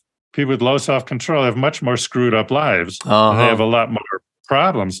life, people with low self-control have much more screwed up lives. And they have a lot more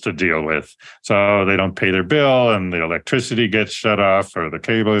problems to deal with. So they don't pay their bill, and the electricity gets shut off, or the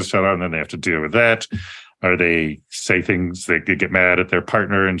cable is shut off, and then they have to deal with that. Or they say things, they get mad at their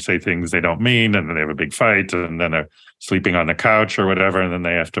partner and say things they don't mean, and then they have a big fight, and then they're sleeping on the couch or whatever, and then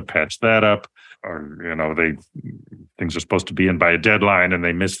they have to patch that up. Or, things are supposed to be in by a deadline and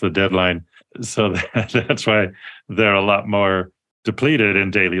they miss the deadline. So that's why they're a lot more depleted in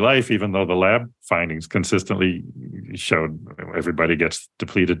daily life, even though the lab findings consistently showed everybody gets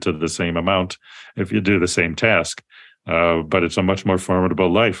depleted to the same amount if you do the same task. But it's a much more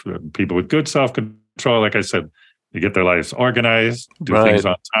formidable life. People with good self-control, like I said, they get their lives organized, do things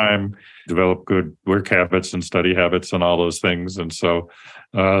on time, develop good work habits and study habits and all those things. And so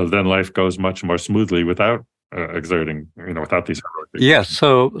then life goes much more smoothly without exerting, without these heroic things. Yes,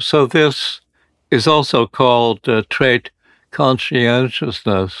 so this is also called trait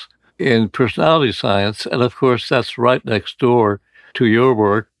conscientiousness in personality science. And of course, that's right next door to your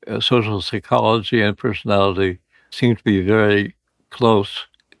work. Social psychology and personality seem to be very close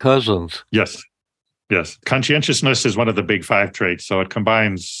cousins. Yes. Conscientiousness is one of the big 5 traits, so it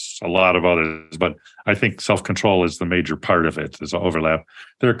combines a lot of others, but I think self-control is the major part of it. There's an overlap.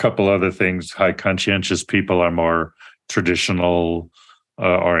 There are a couple other things. High conscientious people are more traditional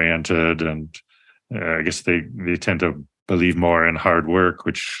oriented, and I guess they tend to believe more in hard work,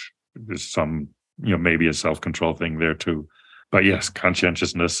 which is some, maybe a self-control thing there too. But yes,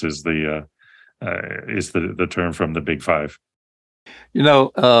 conscientiousness is the term from the big 5.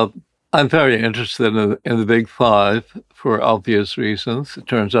 I'm very interested in the big 5 for obvious reasons. It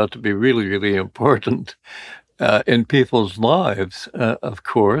turns out to be really, really important in people's lives, of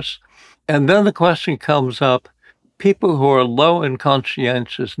course. And then the question comes up, people who are low in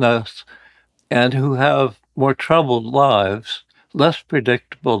conscientiousness and who have more troubled lives, less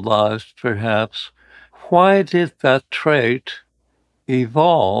predictable lives perhaps, why did that trait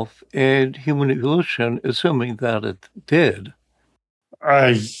evolve in human evolution, assuming that it did?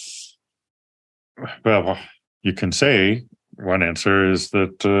 Well, you can say one answer is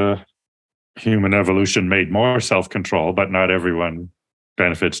that human evolution made more self-control, but not everyone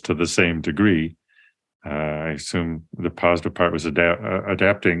benefits to the same degree. I assume the positive part was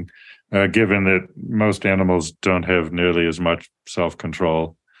adapting, given that most animals don't have nearly as much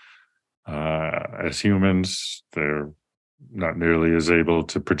self-control as humans. They're not nearly as able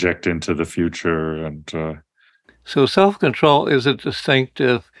to project into the future. And so self-control is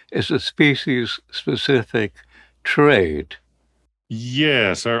a species-specific trait.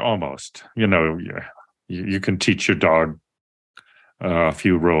 Yes, or almost. You can teach your dog a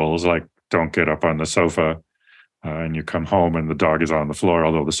few rules, like don't get up on the sofa, and you come home and the dog is on the floor,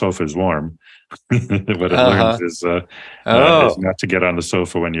 although the sofa is warm. What it learns is not to get on the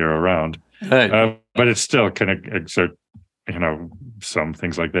sofa when you're around. Right. But it still can exert, some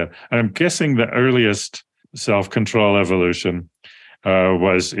things like that. And I'm guessing the earliest self-control evolution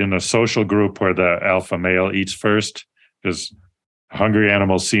was in a social group where the alpha male eats first, because a hungry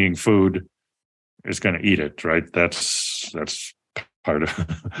animal seeing food is going to eat it, right? That's part of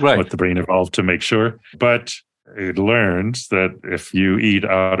Right. what the brain evolved to make sure. But it learns that if you eat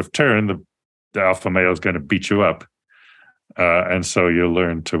out of turn, the alpha male is going to beat you up. And so you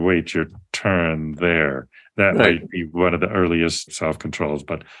learn to wait your turn there. That might be one of the earliest self-controls,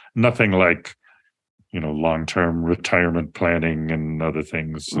 but nothing like, long-term retirement planning and other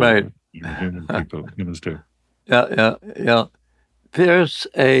things. Right. Humans do. Yeah. There's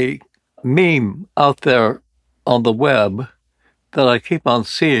a meme out there on the web that I keep on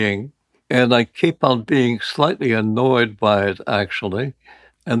seeing, and I keep on being slightly annoyed by it, actually.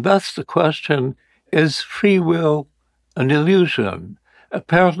 And that's the question, is free will an illusion?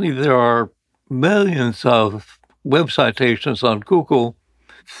 Apparently, there are millions of web citations on Google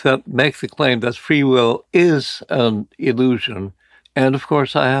that make the claim that free will is an illusion. And of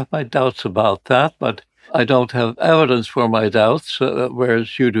course, I have my doubts about that, but I don't have evidence for my doubts,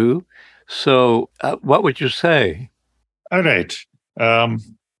 whereas you do. So what would you say? All right. Well,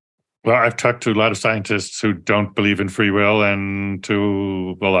 I've talked to a lot of scientists who don't believe in free will and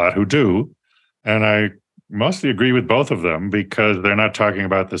to a lot who do. And I mostly agree with both of them because they're not talking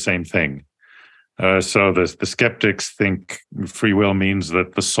about the same thing. So the skeptics think free will means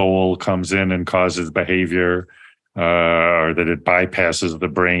that the soul comes in and causes behavior, or that it bypasses the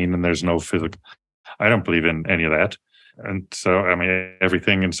brain and there's no physical. I don't believe in any of that. And so,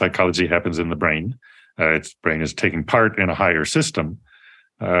 everything in psychology happens in the brain. Its brain is taking part in a higher system.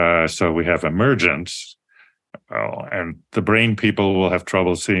 So we have emergence. And the brain people will have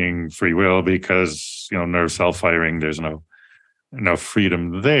trouble seeing free will because, nerve cell firing, there's no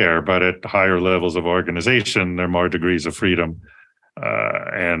freedom there. But at higher levels of organization, there are more degrees of freedom.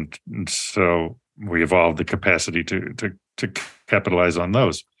 And so we evolved the capacity to capitalize on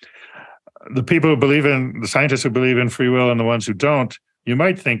those. The scientists who believe in free will and the ones who don't, you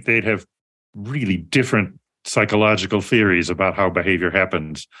might think they'd have really different psychological theories about how behavior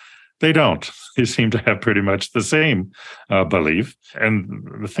happens. They don't. They seem to have pretty much the same belief. And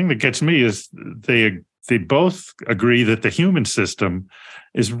the thing that gets me is they both agree that the human system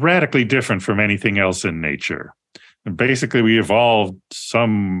is radically different from anything else in nature. And basically, we evolved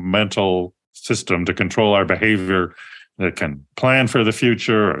some mental system to control our behavior that can plan for the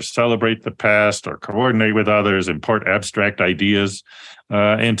future or celebrate the past or coordinate with others, import abstract ideas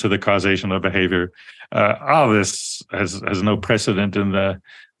into the causation of behavior. All this has no precedent in the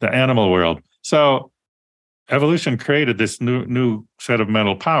animal world. So evolution created this new set of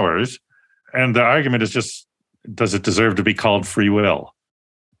mental powers. And the argument is just, does it deserve to be called free will?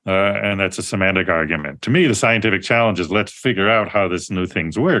 And that's a semantic argument. To me, the scientific challenge is let's figure out how this new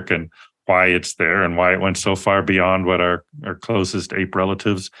things work and why it's there and why it went so far beyond what our closest ape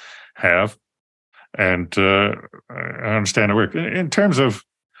relatives have. And I understand it work. In terms of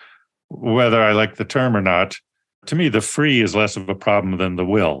whether I like the term or not, to me, the free is less of a problem than the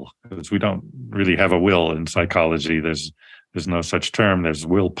will, because we don't really have a will in psychology. There's no such term. There's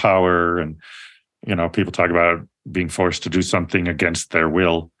willpower, and people talk about being forced to do something against their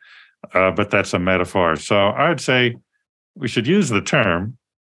will, but that's a metaphor. So I'd say we should use the term,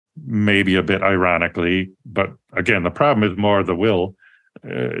 maybe a bit ironically, but again, the problem is more the will.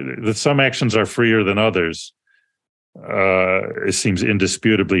 That some actions are freer than others. It seems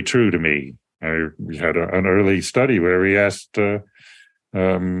indisputably true to me. We had an early study where we asked a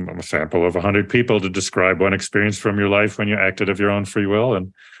sample of 100 people to describe one experience from your life when you acted of your own free will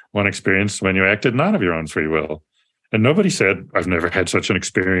and one experience when you acted not of your own free will. And nobody said, I've never had such an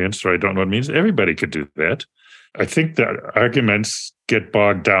experience, or I don't know what it means. Everybody could do that. I think that arguments get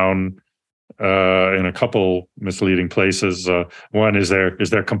bogged down in a couple misleading places. One is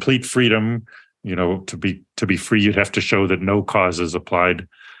there complete freedom. To be free, you'd have to show that no cause is applied.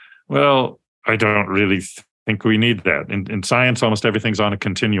 Well, I don't really think we need that. In science, almost everything's on a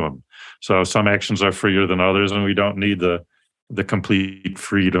continuum. So some actions are freer than others, and we don't need the complete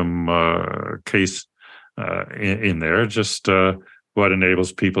freedom case in there. Just what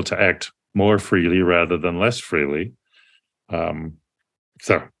enables people to act more freely rather than less freely.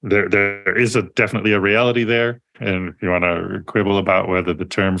 So there is definitely a reality there. And if you want to quibble about whether the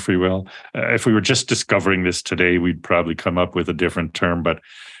term free will, if we were just discovering this today, we'd probably come up with a different term. But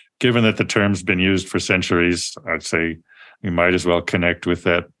given that the term's been used for centuries, I'd say we might as well connect with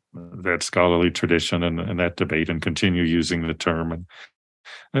that scholarly tradition and that debate and continue using the term. And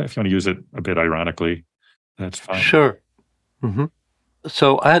if you want to use it a bit ironically, that's fine. Sure. Mm-hmm.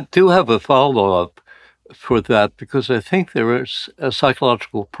 So I do have a follow-up for that because I think there is a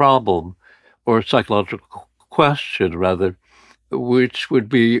psychological problem or a psychological question, rather, which would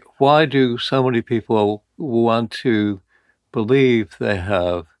be why do so many people want to believe they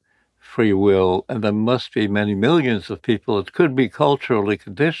have free will? And there must be many millions of people. It could be culturally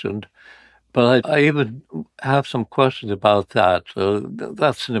conditioned, but I even have some questions about that.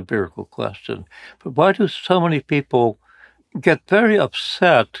 That's an empirical question. But why do so many people get very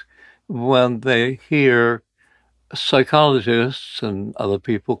upset when they hear psychologists and other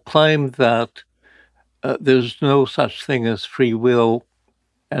people claim that there's no such thing as free will?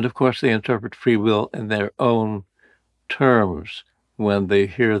 And of course, they interpret free will in their own terms when they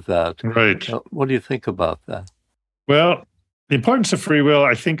hear that. Right. What do you think about that? Well, the importance of free will,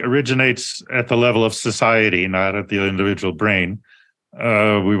 I think, originates at the level of society, not at the individual brain.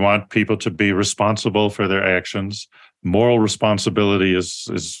 We want people to be responsible for their actions. Moral responsibility is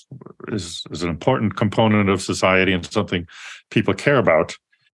an important component of society and something people care about.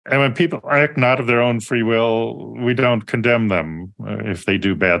 And when people act not of their own free will, we don't condemn them if they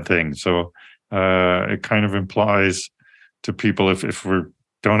do bad things. So it kind of implies to people if we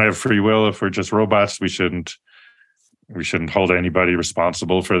don't have free will, if we're just robots, we shouldn't hold anybody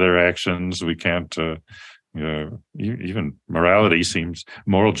responsible for their actions. We can't. Even morality seems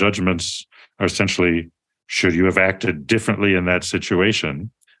moral judgments are essentially should you have acted differently in that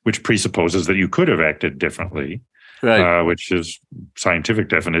situation, which presupposes that you could have acted differently. Right. Which is scientific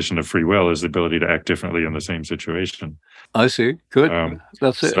definition of free will is the ability to act differently in the same situation. I see. Good.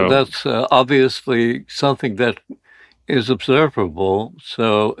 That's obviously something that is observable,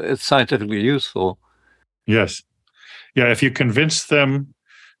 so it's scientifically useful. Yes. Yeah, if you convince them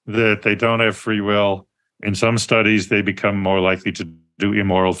that they don't have free will, in some studies they become more likely to do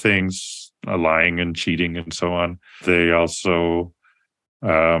immoral things, lying and cheating and so on. They also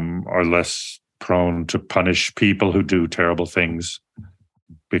are less prone to punish people who do terrible things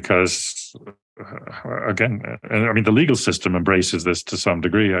because, again, I mean, the legal system embraces this to some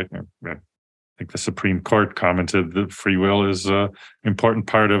degree. I think the Supreme Court commented that free will is an important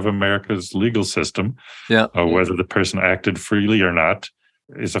part of America's legal system. Yeah. Whether the person acted freely or not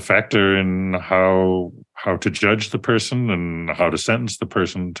is a factor in how to judge the person and how to sentence the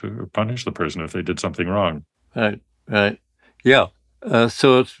person, to punish the person if they did something wrong. Right. Yeah.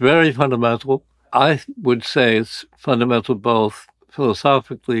 So it's very fundamental. I would say it's fundamental both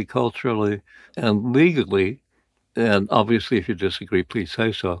philosophically, culturally, and legally. And obviously, if you disagree, please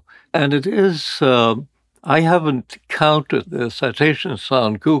say so. And it is, I haven't counted the citations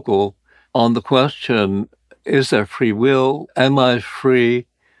on Google on the question, is there free will? Am I free?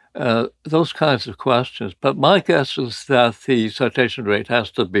 Those kinds of questions. But my guess is that the citation rate has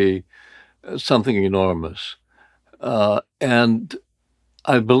to be something enormous. And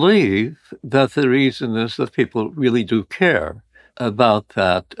I believe that the reason is that people really do care about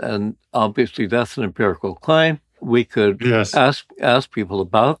that. And obviously, that's an empirical claim. We could ask people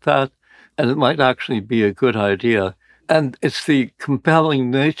about that, and it might actually be a good idea. And it's the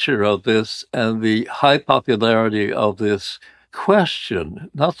compelling nature of this and the high popularity of this question,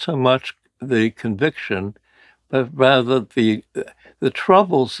 not so much the conviction, but rather the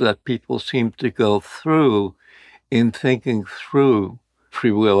troubles that people seem to go through in thinking through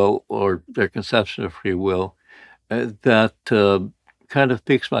free will or their conception of free will, that kind of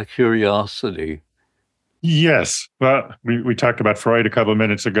piques my curiosity. Yes. Well, we talked about Freud a couple of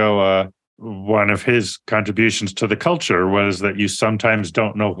minutes ago. One of his contributions to the culture was that you sometimes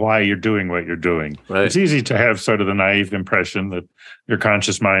don't know why you're doing what you're doing. Right. It's easy to have sort of the naive impression that your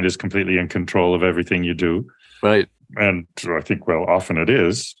conscious mind is completely in control of everything you do. Right. And I think, well, often it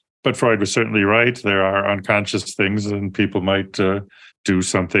is. But Freud was certainly right. There are unconscious things, and people might do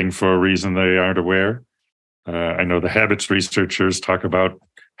something for a reason they aren't aware. I know the habits researchers talk about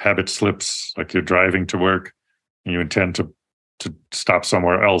habit slips, like you're driving to work and you intend to stop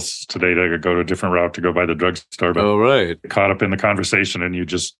somewhere else today to go to a different route to go by the drugstore. But right. Caught up in the conversation and you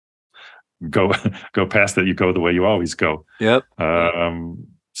just go past it. You go the way you always go. Yep.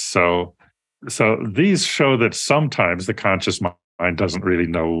 So these show that sometimes the conscious mind doesn't really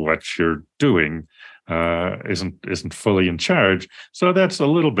know what you're doing, isn't fully in charge. So that's a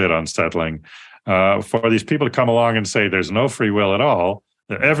little bit unsettling. For these people to come along and say there's no free will at all,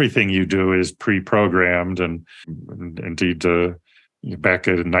 that everything you do is pre-programmed, and indeed, back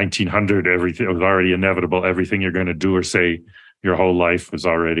in 1900, everything was already inevitable. Everything you're going to do or say your whole life was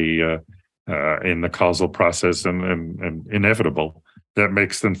already in the causal process and inevitable. That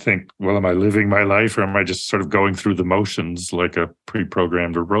makes them think, well, am I living my life, or am I just sort of going through the motions like a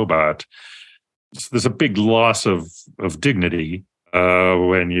pre-programmed robot? So there's a big loss of dignity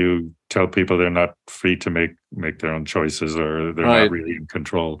when you tell people they're not free to make their own choices, or they're not really in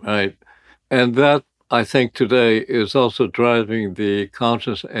control. Right. And that, I think, today is also driving the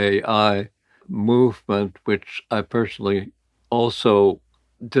conscious AI movement, which I personally also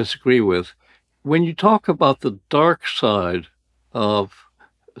disagree with. When you talk about the dark side of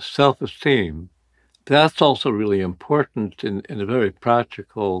self-esteem, that's also really important in a very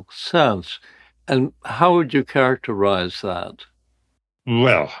practical sense. And how would you characterize that?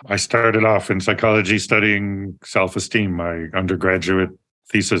 Well, I started off in psychology studying self-esteem. My undergraduate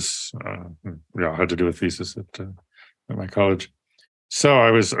thesis, I had to do a thesis at my college. So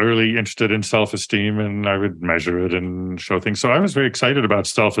I was early interested in self-esteem, and I would measure it and show things. So I was very excited about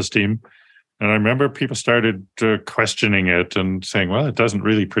self-esteem. And I remember people started questioning it and saying, well, it doesn't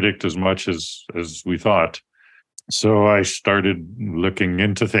really predict as much as we thought. So I started looking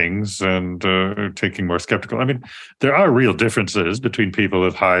into things and taking more skeptical. I mean, there are real differences between people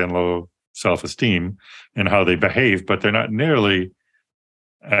with high and low self-esteem and how they behave, but they're not nearly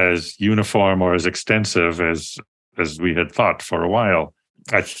as uniform or as extensive as we had thought for a while.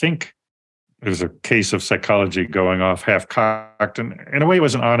 I think it was a case of psychology going off half-cocked, and in a way it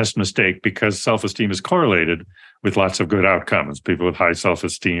was an honest mistake, because self-esteem is correlated with lots of good outcomes. People with high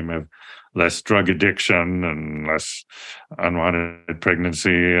self-esteem have less drug addiction and less unwanted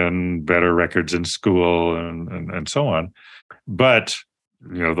pregnancy and better records in school and so on. But,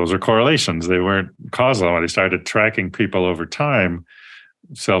 those are correlations. They weren't causal. When they started tracking people over time,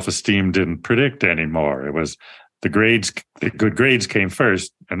 self-esteem didn't predict anymore. It was the good grades came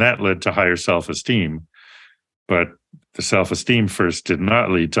first, and that led to higher self-esteem. But the self-esteem first did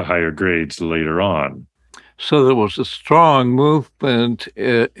not lead to higher grades later on. So there was a strong movement,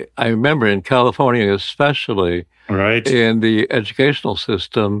 I remember in California especially, right, in the educational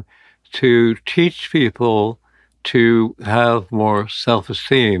system, to teach people to have more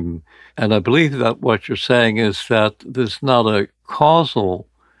self-esteem. And I believe that what you're saying is that there's not a causal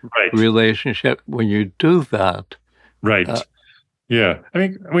relationship when you do that. Right. Yeah. I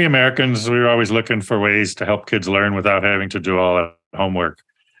mean, we Americans, we're always looking for ways to help kids learn without having to do all that homework.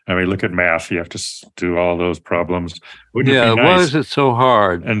 I mean, look at math. You have to do all those problems. Wouldn't it be nice? Why is it so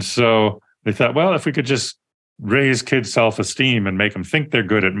hard? And so they thought, well, if we could just raise kids' self-esteem and make them think they're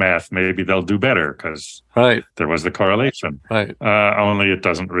good at math, maybe they'll do better, because there was the correlation. Right. Only it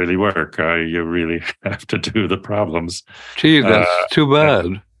doesn't really work. You really have to do the problems. Gee, that's too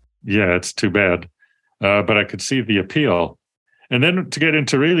bad. Yeah, it's too bad. But I could see the appeal. And then to get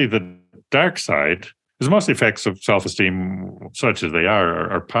into really the dark side, because most effects of self-esteem, such as they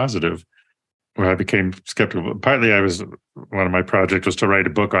are positive, where I became skeptical. Partly one of my projects was to write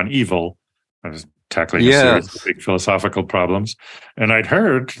a book on evil. I was tackling a series of big philosophical problems. And I'd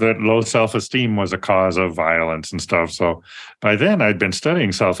heard that low self-esteem was a cause of violence and stuff. So by then I'd been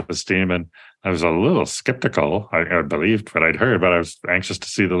studying self-esteem, and I was a little skeptical. I believed what I'd heard, but I was anxious to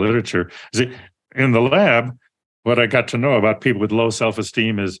see the literature. See, in the lab, what I got to know about people with low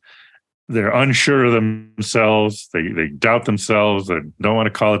self-esteem is they're unsure of themselves. They doubt themselves. They don't want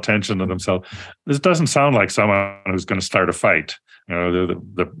to call attention to themselves. This doesn't sound like someone who's going to start a fight.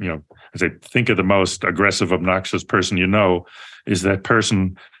 As I think of the most aggressive, obnoxious person is that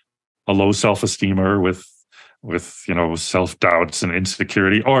person a low self-esteemer with self-doubts and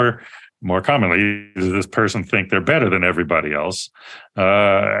insecurity, or more commonly, does this person think they're better than everybody else,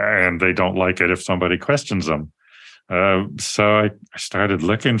 and they don't like it if somebody questions them. So I started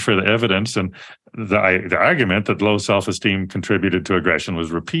looking for the evidence, and the argument that low self-esteem contributed to aggression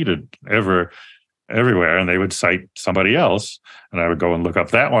was repeated everywhere, and they would cite somebody else, and I would go and look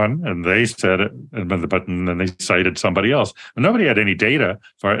up that one, and they said it, but then they cited somebody else. And nobody had any data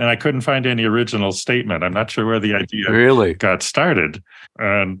for it, and I couldn't find any original statement. I'm not sure where the idea got started.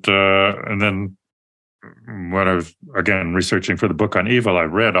 And then when I was, again, researching for the book on evil, I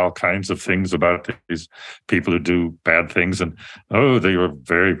read all kinds of things about these people who do bad things, and they were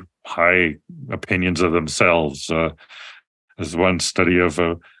very high opinions of themselves. There's one study of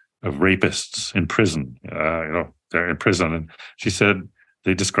rapists in prison. They're in prison, and she said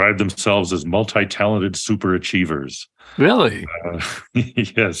they describe themselves as multi-talented superachievers. Really?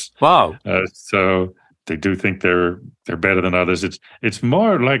 Yes. Wow. So they do think they're better than others. It's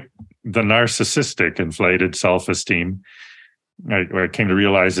more like the narcissistic inflated self-esteem. Where I came to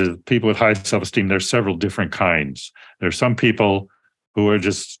realize is people with high self-esteem, there's several different kinds. There's some people who are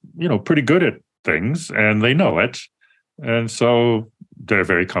just, pretty good at things, and they know it. And so they're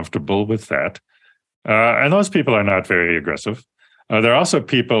very comfortable with that. And those people are not very aggressive. There are also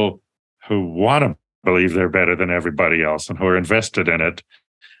people who want to believe they're better than everybody else and who are invested in it,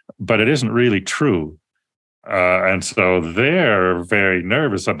 but it isn't really true. And so they're very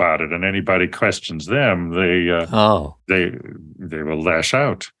nervous about it, and anybody questions them, they will lash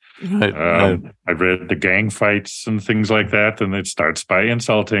out. Right. I read the gang fights and things like that, and it starts by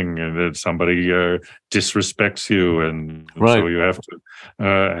insulting, and that somebody disrespects you, and so you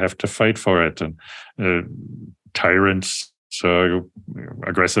have to fight for it. And tyrants, so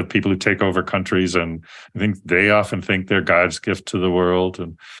aggressive people who take over countries, and I think they often think they're God's gift to the world.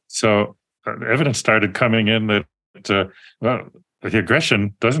 And so evidence started coming in that the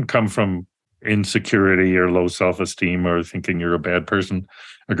aggression doesn't come from insecurity or low self-esteem or thinking you're a bad person.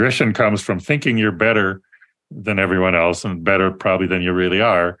 Aggression comes from thinking you're better than everyone else and better probably than you really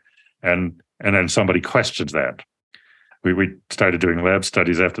are, and then somebody questions that. We started doing lab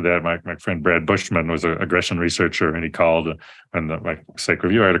studies after that. My friend Brad Bushman was an aggression researcher, and he called, and my Psych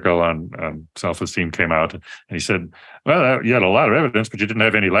Review article on self-esteem came out, and he said, well, you had a lot of evidence, but you didn't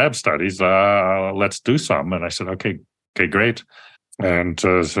have any lab studies. Let's do some. And I said, okay, great. And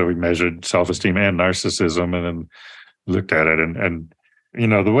so we measured self-esteem and narcissism, and then looked at it. And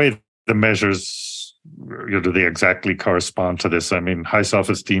the way the measures, do they exactly correspond to this? I mean, high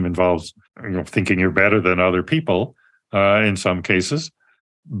self-esteem involves thinking you're better than other people in some cases.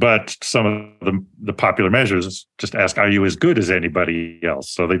 But some of the popular measures just ask, are you as good as anybody else?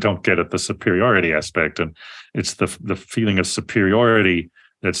 So they don't get at the superiority aspect. And it's the feeling of superiority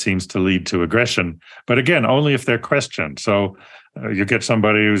that seems to lead to aggression. But again, only if they're questioned. So you get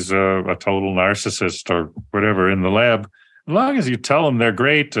somebody who's a total narcissist or whatever in the lab, as long as you tell them they're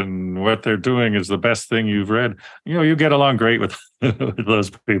great and what they're doing is the best thing you've read, you get along great with, with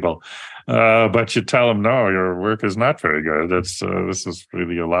those people. But you tell them, no, your work is not very good. This is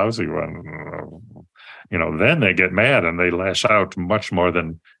really a lousy one. Then they get mad and they lash out much more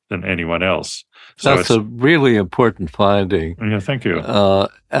than anyone else. So that's a really important finding. Yeah, thank you.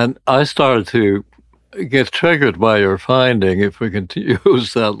 And I started to get triggered by your finding, if we can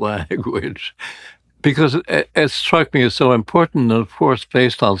use that language, because it struck me as so important, and of course,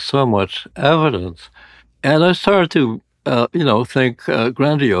 based on so much evidence. And I started to, think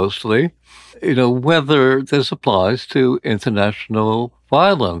grandiosely, whether this applies to international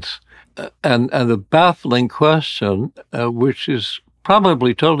violence. And the baffling question, which is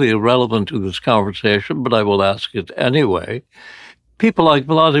probably totally irrelevant to this conversation, but I will ask it anyway. People like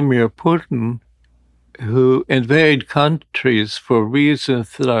Vladimir Putin, who invade countries for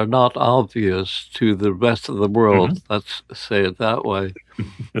reasons that are not obvious to the rest of the world, mm-hmm. Let's say it that way.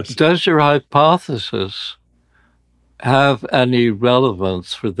 Yes. Does your hypothesis have any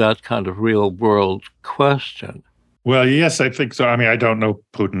relevance for that kind of real-world question? Well, yes, I think so. I mean, I don't know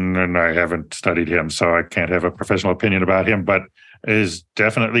Putin, and I haven't studied him, so I can't have a professional opinion about him, but it is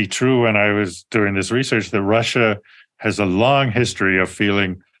definitely true when I was doing this research that Russia has a long history of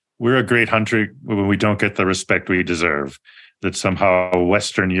feeling we're a great country when we don't get the respect we deserve, that somehow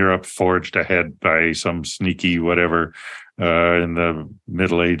Western Europe forged ahead by some sneaky whatever in the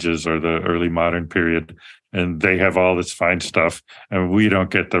Middle Ages or the early modern period, and they have all this fine stuff, and we don't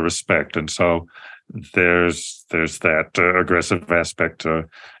get the respect. And so there's that aggressive aspect.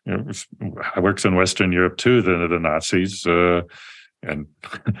 It works in Western Europe too, the Nazis. And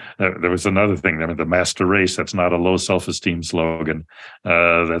there was another thing. I mean, the master race, that's not a low self-esteem slogan.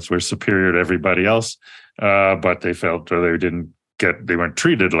 That's we're superior to everybody else. But they felt they weren't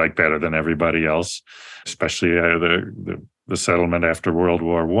treated like better than everybody else, especially the settlement after World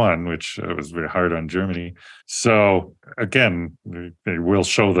War I, which was very hard on Germany. So again, they will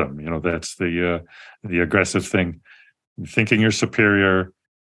show them, that's the aggressive thing, thinking you're superior,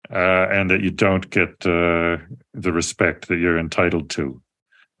 and that you don't get the respect that you're entitled to.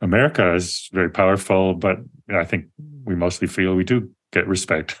 America is very powerful, but I think we mostly feel we do get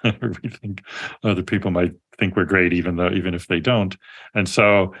respect. We think other people might think we're great, even if they don't. And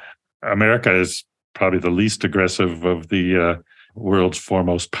so America is probably the least aggressive of the world's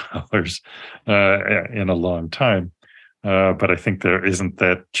foremost powers in a long time. But I think there isn't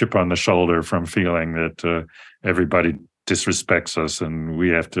that chip on the shoulder from feeling that everybody disrespects us and we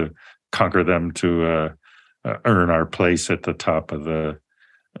have to conquer them to earn our place at the top of the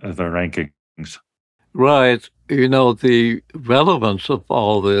rankings. Right. The relevance of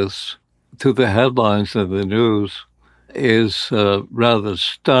all this to the headlines in the news is rather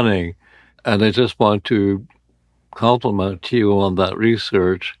stunning. And I just want to compliment you on that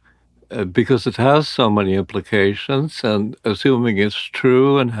research because it has so many implications, and assuming it's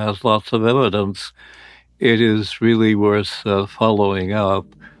true and has lots of evidence, it is really worth following up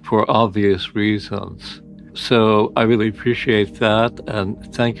for obvious reasons. So I really appreciate that,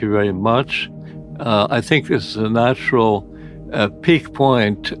 and thank you very much. I think this is a natural peak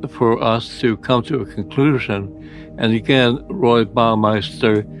point for us to come to a conclusion. And again, Roy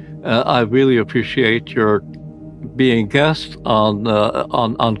Baumeister, I really appreciate your being guest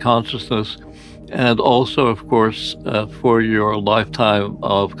on consciousness, and also, of course, for your lifetime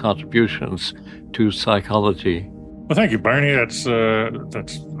of contributions to psychology. Well, thank you, Barney. That's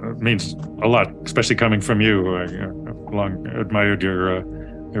means a lot, especially coming from you. I've long admired your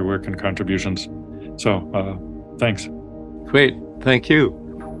work and contributions. So, thanks. Great. Thank you.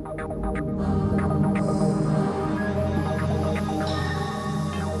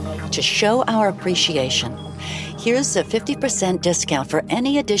 To show our appreciation, here's a 50% discount for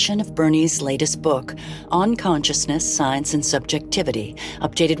any edition of Bernie's latest book, On Consciousness, Science, and Subjectivity,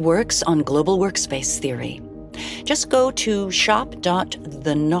 Updated Works on Global Workspace Theory. Just go to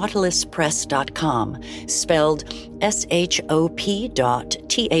shop.thenautiluspress.com, spelled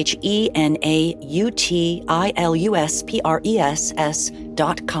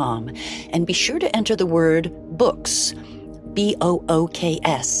shop.thenautiluspRess.com, and be sure to enter the word BOOKS,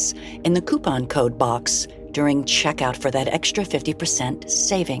 BOOKS, in the coupon code box during checkout for that extra 50%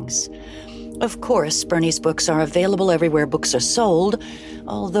 savings. Of course, Bernie's books are available everywhere books are sold,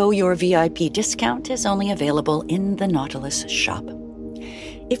 although your VIP discount is only available in the Nautilus shop.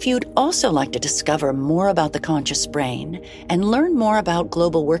 If you'd also like to discover more about the conscious brain and learn more about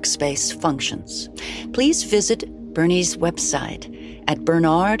global workspace functions, please visit Bernie's website at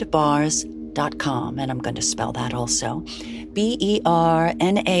bernardbars.com, and I'm going to spell that also,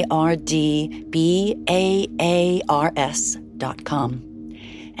 BERNARDBAARS.com.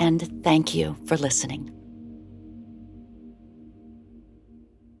 And thank you for listening.